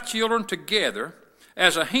gathered thy children together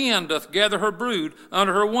as a hen doth gather her brood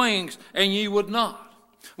under her wings, and ye would not.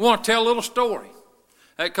 I want to tell a little story.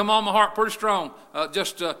 It come on my heart pretty strong. I don't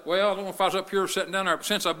know if I was up here or sitting down there, but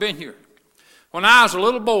since I've been here. When I was a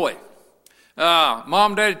little boy,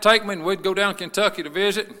 Mom and Daddy would take me and we'd go down to Kentucky to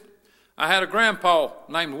visit. I had a grandpa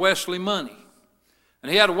named Wesley Money.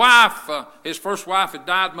 And he had a wife. His first wife had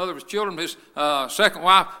died, mother of his children. His second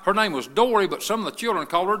wife, her name was Dory, but some of the children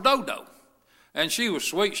called her Dodo. And she was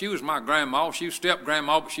sweet. She was my grandma. She was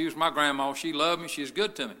step-grandma, but she was my grandma. She loved me. She was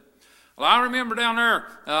good to me. Well, I remember down there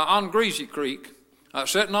on Greasy Creek,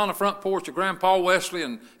 sitting on the front porch of Grandpa Wesley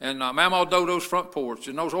and Mama Dodo's front porch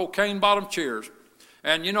in those old cane-bottom chairs.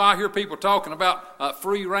 And, you know, I hear people talking about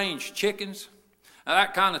free-range chickens.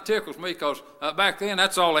 That kind of tickles me because back then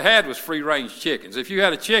that's all they had was free-range chickens. If you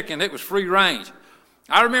had a chicken, it was free-range.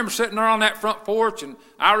 I remember sitting there on that front porch, and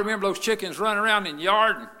I remember those chickens running around in the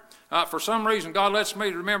yard. And for some reason, God lets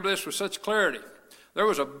me remember this with such clarity. There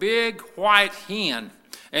was a big white hen,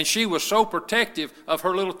 and she was so protective of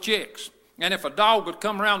her little chicks. And if a dog would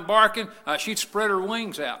come around barking, she'd spread her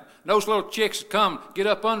wings out. And those little chicks would come get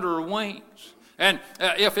up under her wings. And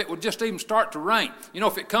if it would just even start to rain, you know,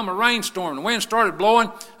 if it come a rainstorm and the wind started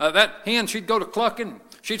blowing, that hen, she'd go to clucking.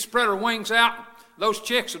 She'd spread her wings out. Those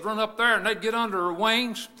chicks would run up there and they'd get under her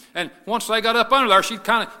wings. And once they got up under there, she'd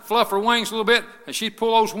kind of fluff her wings a little bit and she'd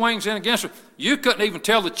pull those wings in against her. You couldn't even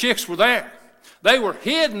tell the chicks were there. They were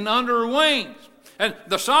hidden under her wings. And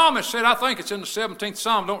the psalmist said, I think it's in the 17th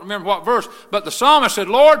Psalm, don't remember what verse, but the psalmist said,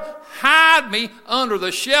 Lord, hide me under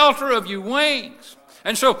the shelter of your wings.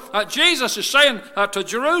 And so Jesus is saying to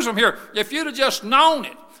Jerusalem here, if you'd have just known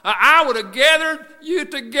it, I would have gathered you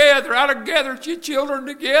together. I'd have gathered your children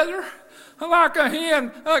together like a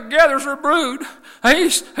hen gathers her brood. He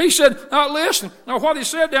said, listen, what he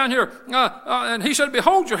said down here, and he said,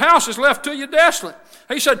 behold, your house is left to you desolate.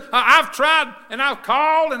 He said, I've tried and I've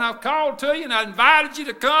called to you and I invited you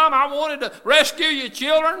to come. I wanted to rescue your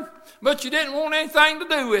children, but you didn't want anything to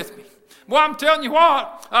do with me. Well, I'm telling you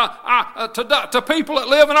what, to people that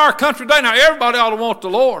live in our country today, now everybody ought to want the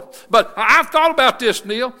Lord. But I've thought about this,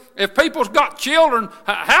 Neal. If people's got children,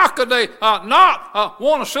 how could they not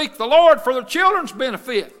want to seek the Lord for their children's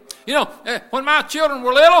benefit? You know, when my children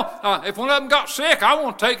were little, if one of them got sick, I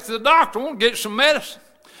want to take it to the doctor. I want to get some medicine.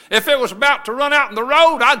 If it was about to run out in the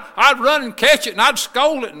road, I'd run and catch it, and I'd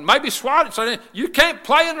scold it and maybe swat it. Say, you can't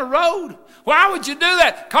play in the road. Why would you do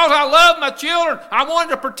that? Because I love my children. I wanted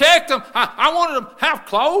to protect them. I wanted them to have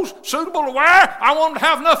clothes suitable to wear. I wanted them to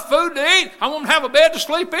have enough food to eat. I wanted them to have a bed to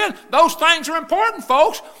sleep in. Those things are important,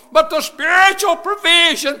 folks. But the spiritual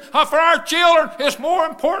provision for our children is more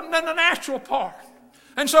important than the natural part.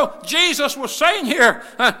 And so Jesus was saying here,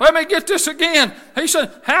 let me get this again. He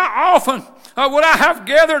said, how often would I have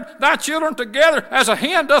gathered thy children together as a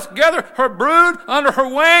hen doth gather her brood under her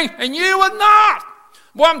wing, and you would not?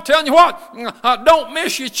 Well, I'm telling you what, don't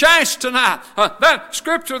miss your chance tonight. That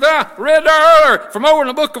scripture that I read there earlier from over in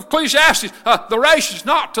the book of Ecclesiastes, the race is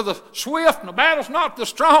not to the swift and the battle's not to the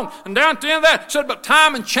strong. And down at the end of that, it said, but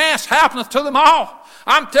time and chance happeneth to them all.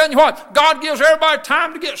 I'm telling you what, God gives everybody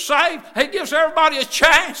time to get saved. He gives everybody a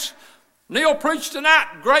chance. Neal preached tonight,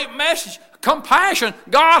 great message. Compassion.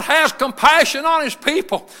 God has compassion on his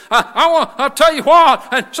people. I'll tell you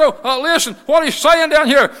what. And so listen, what he's saying down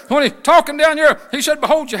here, when he's talking down here, he said,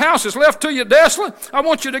 behold, your house is left to you desolate. I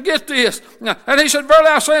want you to get this. And he said, verily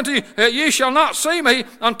I say unto you, ye shall not see me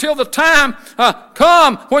until the time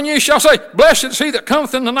come when ye shall say, blessed is he that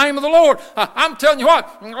cometh in the name of the Lord. I'm telling you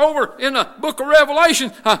what, over in the book of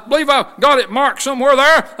Revelation, I believe I've got it marked somewhere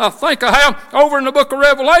there. I think I have. Over in the book of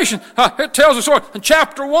Revelation, it tells us what, in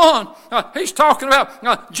chapter 1, he's talking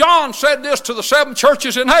about, John said this to the 7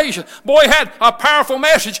 churches in Asia. Boy, he had a powerful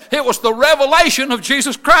message. It was the revelation of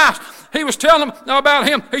Jesus Christ. He was telling them about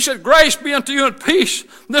him. He said, grace be unto you and peace.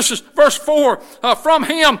 This is verse 4. From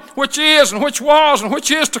him which is and which was and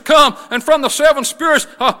which is to come, and from the 7 spirits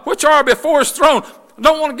which are before his throne. I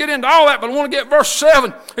don't want to get into all that, but I want to get verse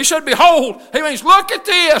 7. He said, behold. He means, look at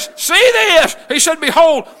this. See this. He said,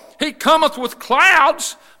 behold, he cometh with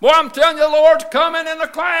clouds. Boy, I'm telling you, the Lord's coming in the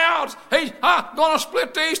clouds. He's going to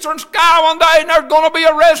split the eastern sky one day, and there's going to be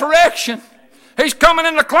a resurrection. He's coming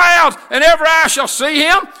in the clouds, and every eye shall see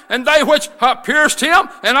him, and they which pierced him,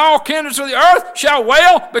 and all kindreds of the earth shall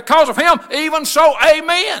wail because of him. Even so,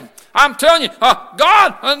 amen. I'm telling you,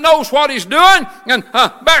 God knows what he's doing. And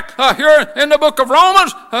back here in the book of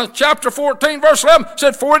Romans, chapter 14, verse 11,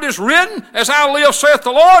 said, for it is written, as I live, saith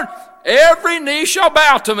the Lord, every knee shall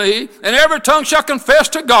bow to me, and every tongue shall confess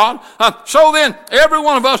to God. So then, every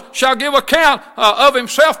one of us shall give account of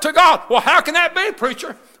himself to God. Well, how can that be,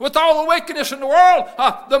 preacher? With all the wickedness in the world,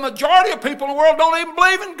 the majority of people in the world don't even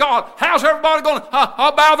believe in God. How's everybody going to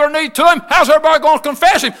bow their knee to him? How's everybody going to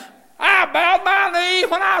confess him? I bowed my knee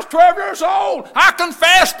when I was 12 years old. I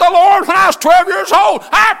confessed the Lord when I was 12 years old.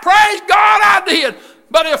 I praised God, I did.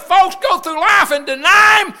 But if folks go through life and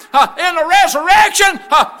deny him in the resurrection,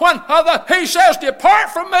 when he says, depart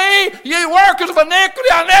from me, ye workers of iniquity,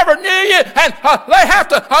 I never knew you, and they have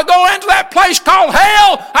to go into that place called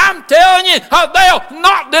hell, I'm telling you, they'll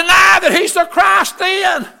not deny that he's the Christ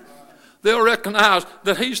then. They'll recognize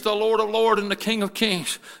that he's the Lord of Lords and the King of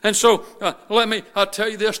Kings. And so, let me tell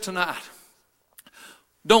you this tonight.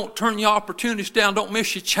 Don't turn your opportunities down. Don't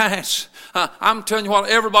miss your chance. I'm telling you what,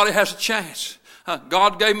 everybody has a chance.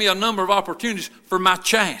 God gave me a number of opportunities for my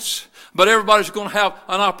chance. But everybody's going to have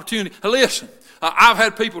an opportunity. Listen, I've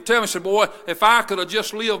had people tell me, say, boy, if I could have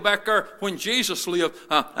just lived back there when Jesus lived,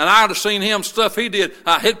 and I'd have seen him stuff he did,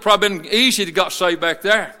 it'd probably been easy to got saved back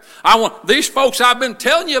there. These folks I've been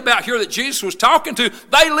telling you about here that Jesus was talking to,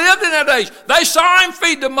 they lived in that age. They saw him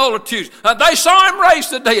feed the multitudes. They saw him raise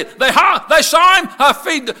the dead. They saw him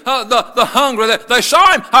feed the hungry. They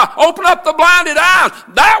saw him open up the blinded eyes.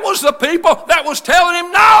 That was the people that was telling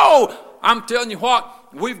him no. I'm telling you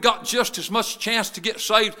what, we've got just as much chance to get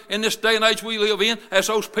saved in this day and age we live in as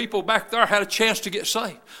those people back there had a chance to get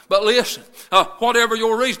saved. But listen, whatever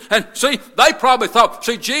your reason, and see, they probably thought,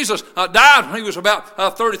 Jesus died when he was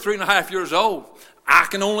about 33 and a half years old. I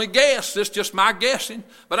can only guess. This is just my guessing.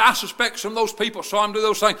 But I suspect some of those people saw him do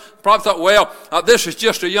those things. Probably thought, well, this is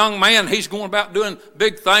just a young man. He's going about doing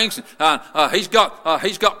big things. He's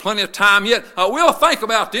got plenty of time yet. We'll think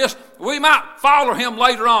about this. We might follow him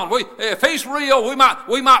later on. If he's real, we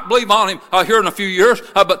might believe on him here in a few years.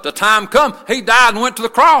 But the time come, he died and went to the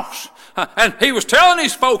cross. And he was telling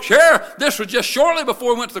these folks here, this was just shortly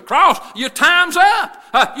before he went to the cross, your time's up.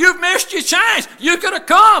 You've missed your chance. You could have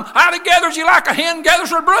come. I'd have gathered you like a hen gathers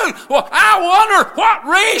her brood. Well, I wonder what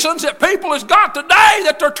reasons that people has got today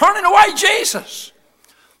that they're turning away Jesus.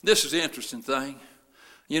 This is the interesting thing.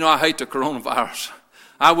 You know, I hate the coronavirus.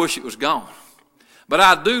 I wish it was gone. But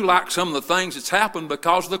I do like some of the things that's happened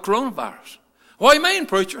because of the coronavirus. What do you mean,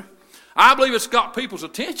 preacher? I believe it's got people's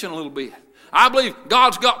attention a little bit. I believe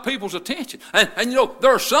God's got people's attention. And you know,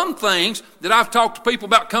 there are some things that I've talked to people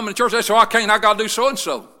about coming to church. They say, I got to do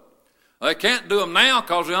so-and-so. They can't do them now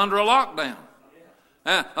because they're under a lockdown.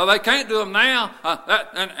 They can't do them now.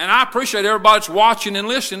 And I appreciate everybody that's watching and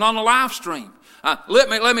listening on the live stream.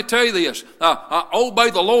 Let me tell you this. Obey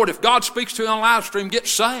the Lord. If God speaks to you on the live stream, get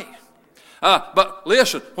saved. But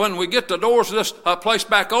listen, when we get the doors of this place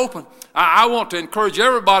back open, I want to encourage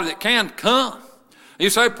everybody that can come. You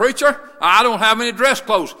say, preacher, I don't have any dress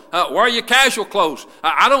clothes. Wear your casual clothes.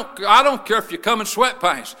 I don't care if you come in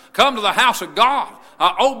sweatpants. Come to the house of God.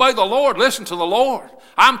 Obey the Lord. Listen to the Lord.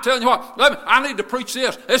 I'm telling you what, I need to preach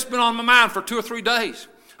this. It's been on my mind for 2 or 3 days.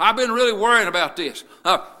 I've been really worrying about this.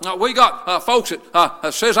 We got folks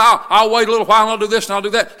that says, I'll wait a little while and I'll do this and I'll do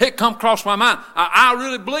that. It come across my mind. I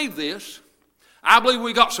really believe this. I believe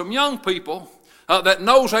we got some young people that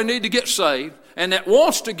knows they need to get saved and that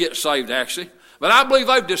wants to get saved, actually. But I believe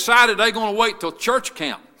they've decided they're going to wait till church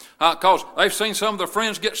camp because they've seen some of their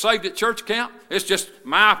friends get saved at church camp. It's just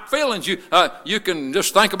my feelings. You can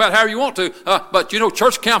just think about how you want to. But, you know,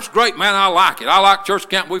 church camp's great, man. I like it. I like church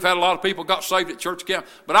camp. We've had a lot of people got saved at church camp.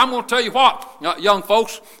 But I'm going to tell you what, young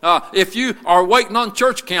folks, if you are waiting on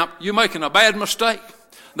church camp, you're making a bad mistake.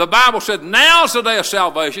 The Bible said, now's the day of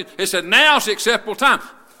salvation. It said, now's the acceptable time.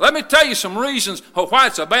 Let me tell you some reasons why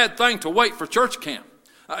it's a bad thing to wait for church camp.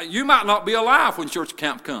 You might not be alive when church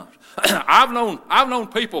camp comes. I've known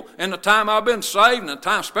people in the time I've been saved, and the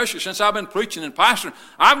time, especially since I've been preaching and pastoring,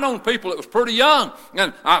 I've known people that was pretty young,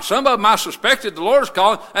 and some of them I suspected the Lord's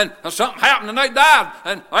calling, and something happened and they died,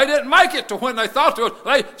 and they didn't make it to when they thought they would.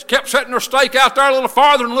 They kept setting their stake out there a little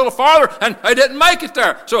farther and a little farther, and they didn't make it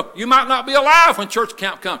there. So you might not be alive when church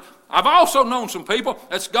camp comes. I've also known some people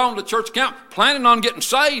that's gone to church camp planning on getting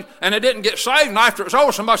saved, and they didn't get saved, and after it was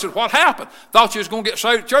over, somebody said, what happened? Thought you was going to get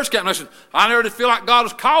saved at church camp. And I said, I never did feel like God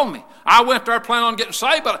was calling me. I went there planning on getting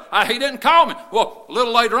saved, but he didn't call me. Well, a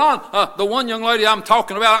little later on, the one young lady I'm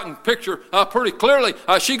talking about, I can picture pretty clearly,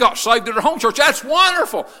 she got saved at her home church. That's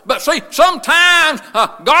wonderful. But see, sometimes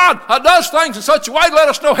God does things in such a way to let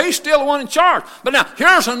us know He's still the one in charge. But now,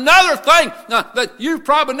 here's another thing that you've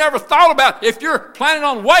probably never thought about. If you're planning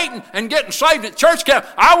on waiting and getting saved at church camp,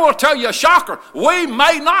 I will tell you a shocker. We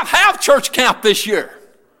may not have church camp this year.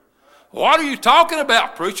 What are you talking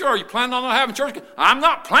about, preacher? Are you planning on not having church camp? I'm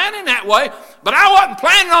not planning that way, but I wasn't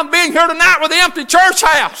planning on being here tonight with an empty church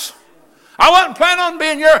house. I wasn't planning on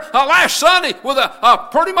being here last Sunday with a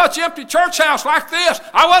pretty much empty church house like this.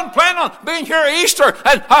 I wasn't planning on being here at Easter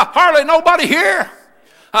and hardly nobody here.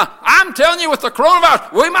 I'm telling you, with the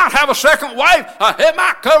coronavirus, we might have a second wave. It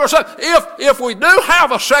might cover us up. If we do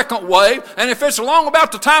have a second wave, and if it's along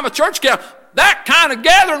about the time of church camp, that kind of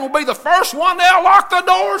gathering will be the first one they'll lock the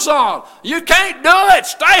doors on. You can't do it.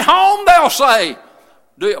 Stay home, they'll say.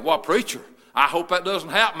 Well, preacher, I hope that doesn't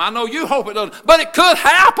happen. I know you hope it doesn't. But it could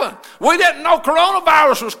happen. We didn't know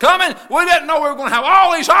coronavirus was coming. We didn't know we were going to have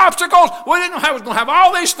all these obstacles. We didn't know how we were going to have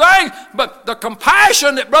all these things. But the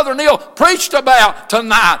compassion that Brother Neal preached about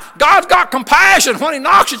tonight, God's got compassion. When He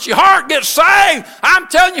knocks at your heart, get saved. I'm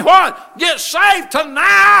telling you what, get saved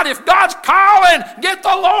tonight. If God's calling, get the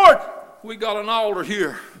Lord. We got an altar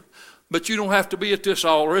here, but you don't have to be at this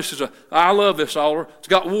altar. I love this altar. It's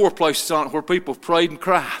got war places on it where people have prayed and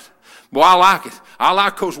cried. Boy, I like it. I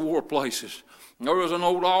like those war places. There was an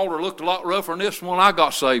old altar, looked a lot rougher than this one I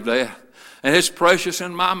got saved at. And it's precious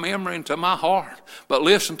in my memory and to my heart. But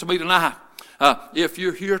listen to me tonight. If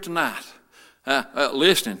you're here tonight,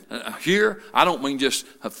 listening, here, I don't mean just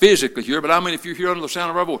physically here, but I mean if you're here under the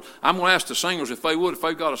sound of our voice, I'm going to ask the singers if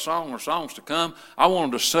they've got a song or songs to come, I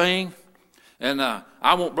want them to sing. And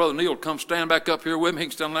I want Brother Neal to come stand back up here with me. He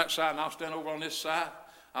can stand on that side and I'll stand over on this side.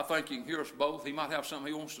 I think you can hear us both. He might have something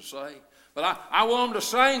he wants to say. But I want him to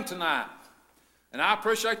sing tonight. And I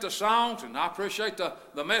appreciate the songs, and I appreciate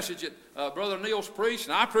the message that Brother Neal's preached,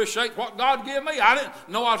 and I appreciate what God gave me. I didn't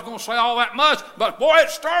know I was going to say all that much, but boy,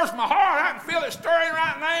 it stirs my heart. I can feel it stirring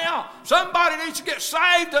right now. Somebody needs to get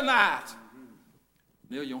saved tonight.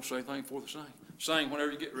 Neal, you want to say anything before the sing? Sing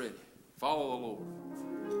whenever you get ready. Follow the Lord.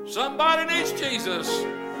 Somebody needs Jesus.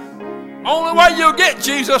 Only way you'll get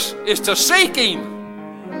Jesus is to seek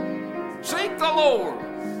Him. Seek the Lord.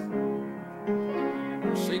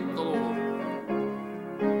 Seek the Lord.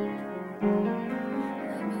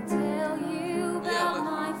 Let me tell you about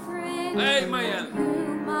my friend. Amen.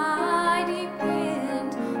 Whom I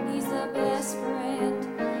depend. He's the best friend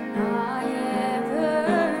I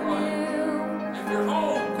ever knew. If you're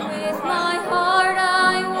home, come With pray. my heart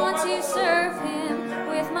I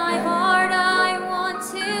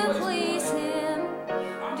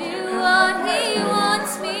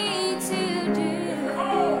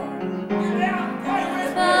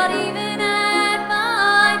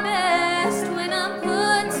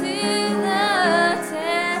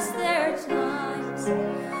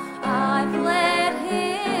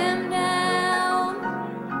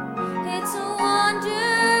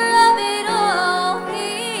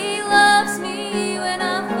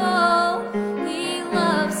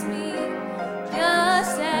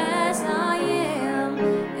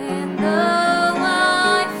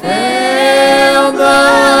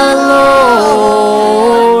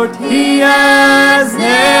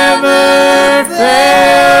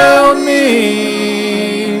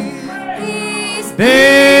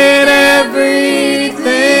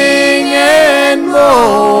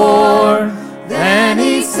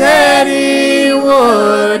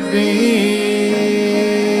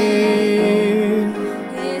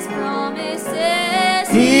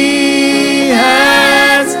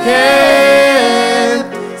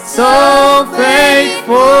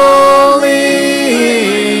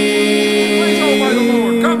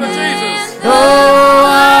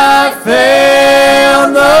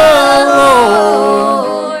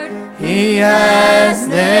has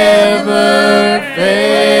never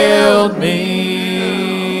failed me.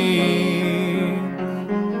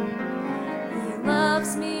 He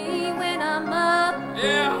loves me when I'm up.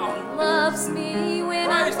 Yeah. He loves me when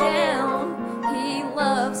Praise I'm the Lord. down. He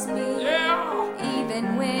loves me Yeah.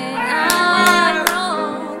 even when I'm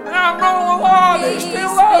wrong. I'm wrong, Lord. He He's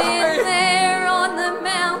still loves been me. there on the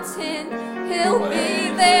mountain. He'll be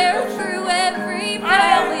there through every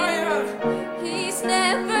valley. Amen. He's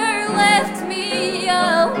never left me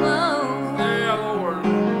alone. Yeah, Lord.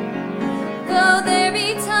 Though there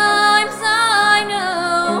be times I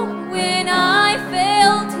know when I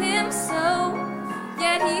failed him so,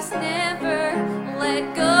 yet he's never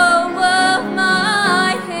let go of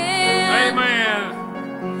my hand. Amen.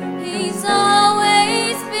 He's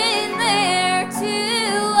always been there to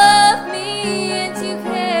love me and to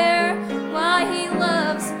care. Why he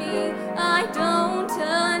loves me, I don't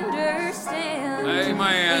understand.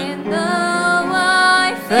 Amen. And though I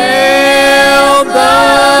Failed the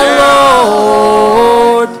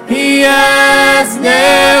Lord, He has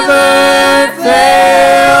never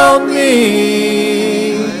failed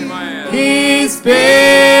me. Amen. He's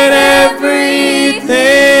been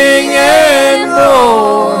everything and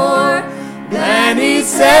more than He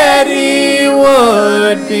said He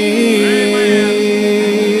would be.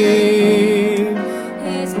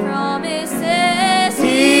 his promises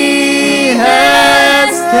He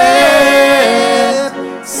has kept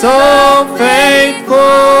so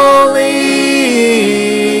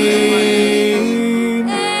faithfully.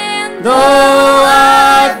 and Though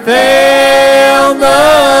I failed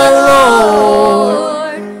the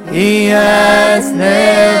Lord, He has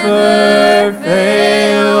never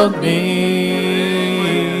failed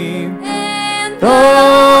me. and Though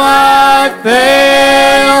I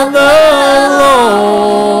failed the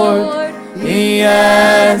Lord, He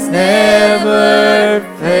has never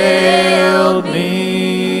failed me.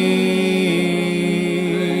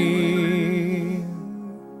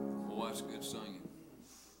 Well, that's good singing.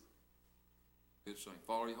 Good singing.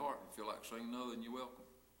 Follow your heart. If you feel like singing another, then you're welcome.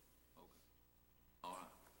 Okay. All right.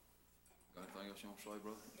 Got anything else you want to say,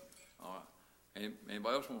 brother? All right.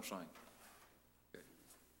 Anybody else want to sing? Okay.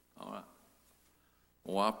 All right.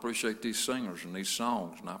 Well, I appreciate these singers and these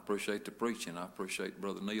songs, and I appreciate the preaching. I appreciate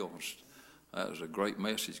Brother Neal. That was a great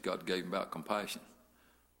message God gave him about compassion.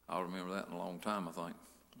 I'll remember that in a long time, I think.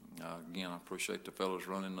 Again, I appreciate the fellows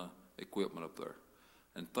running the equipment up there.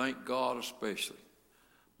 And thank God especially.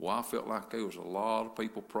 Well, I felt like there was a lot of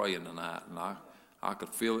people praying tonight, and I could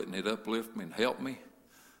feel it, and it uplifted me and helped me.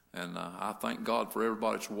 And I thank God for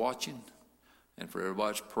everybody that's watching and for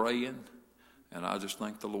everybody that's praying, and I just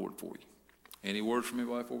thank the Lord for you. Any words from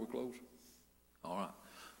anybody before we close? All right.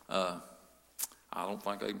 I don't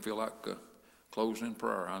think I even feel like closing in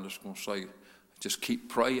prayer. I'm just going to say, just keep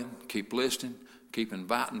praying, keep listening, keep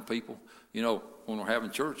inviting people. You know, when we're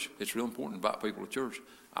having church, it's real important to invite people to church.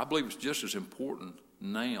 I believe it's just as important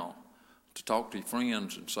now to talk to your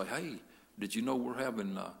friends and say, hey, did you know we're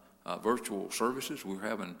having virtual services? We're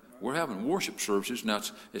having worship services. Now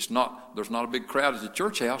it's not, there's not a big crowd at the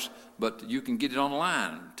church house, but you can get it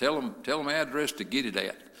online. Tell them address to get it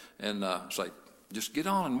at, and say, just get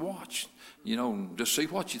on and watch. You know, and just see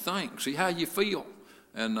what you think, see how you feel.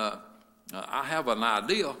 And I have an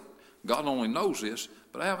idea. God only knows this,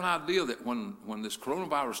 but I have an idea that when this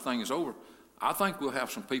coronavirus thing is over, I think we'll have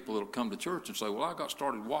some people that'll come to church and say, well, I got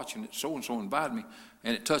started watching it, so-and-so invited me,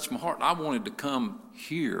 and it touched my heart. I wanted to come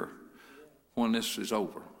here when this is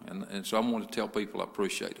over. And so I want to tell people I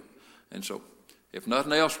appreciate them. And so if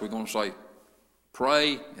nothing else, we're going to say,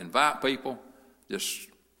 pray, invite people, just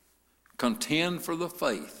contend for the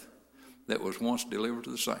faith that was once delivered to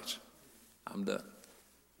the saints. I'm done.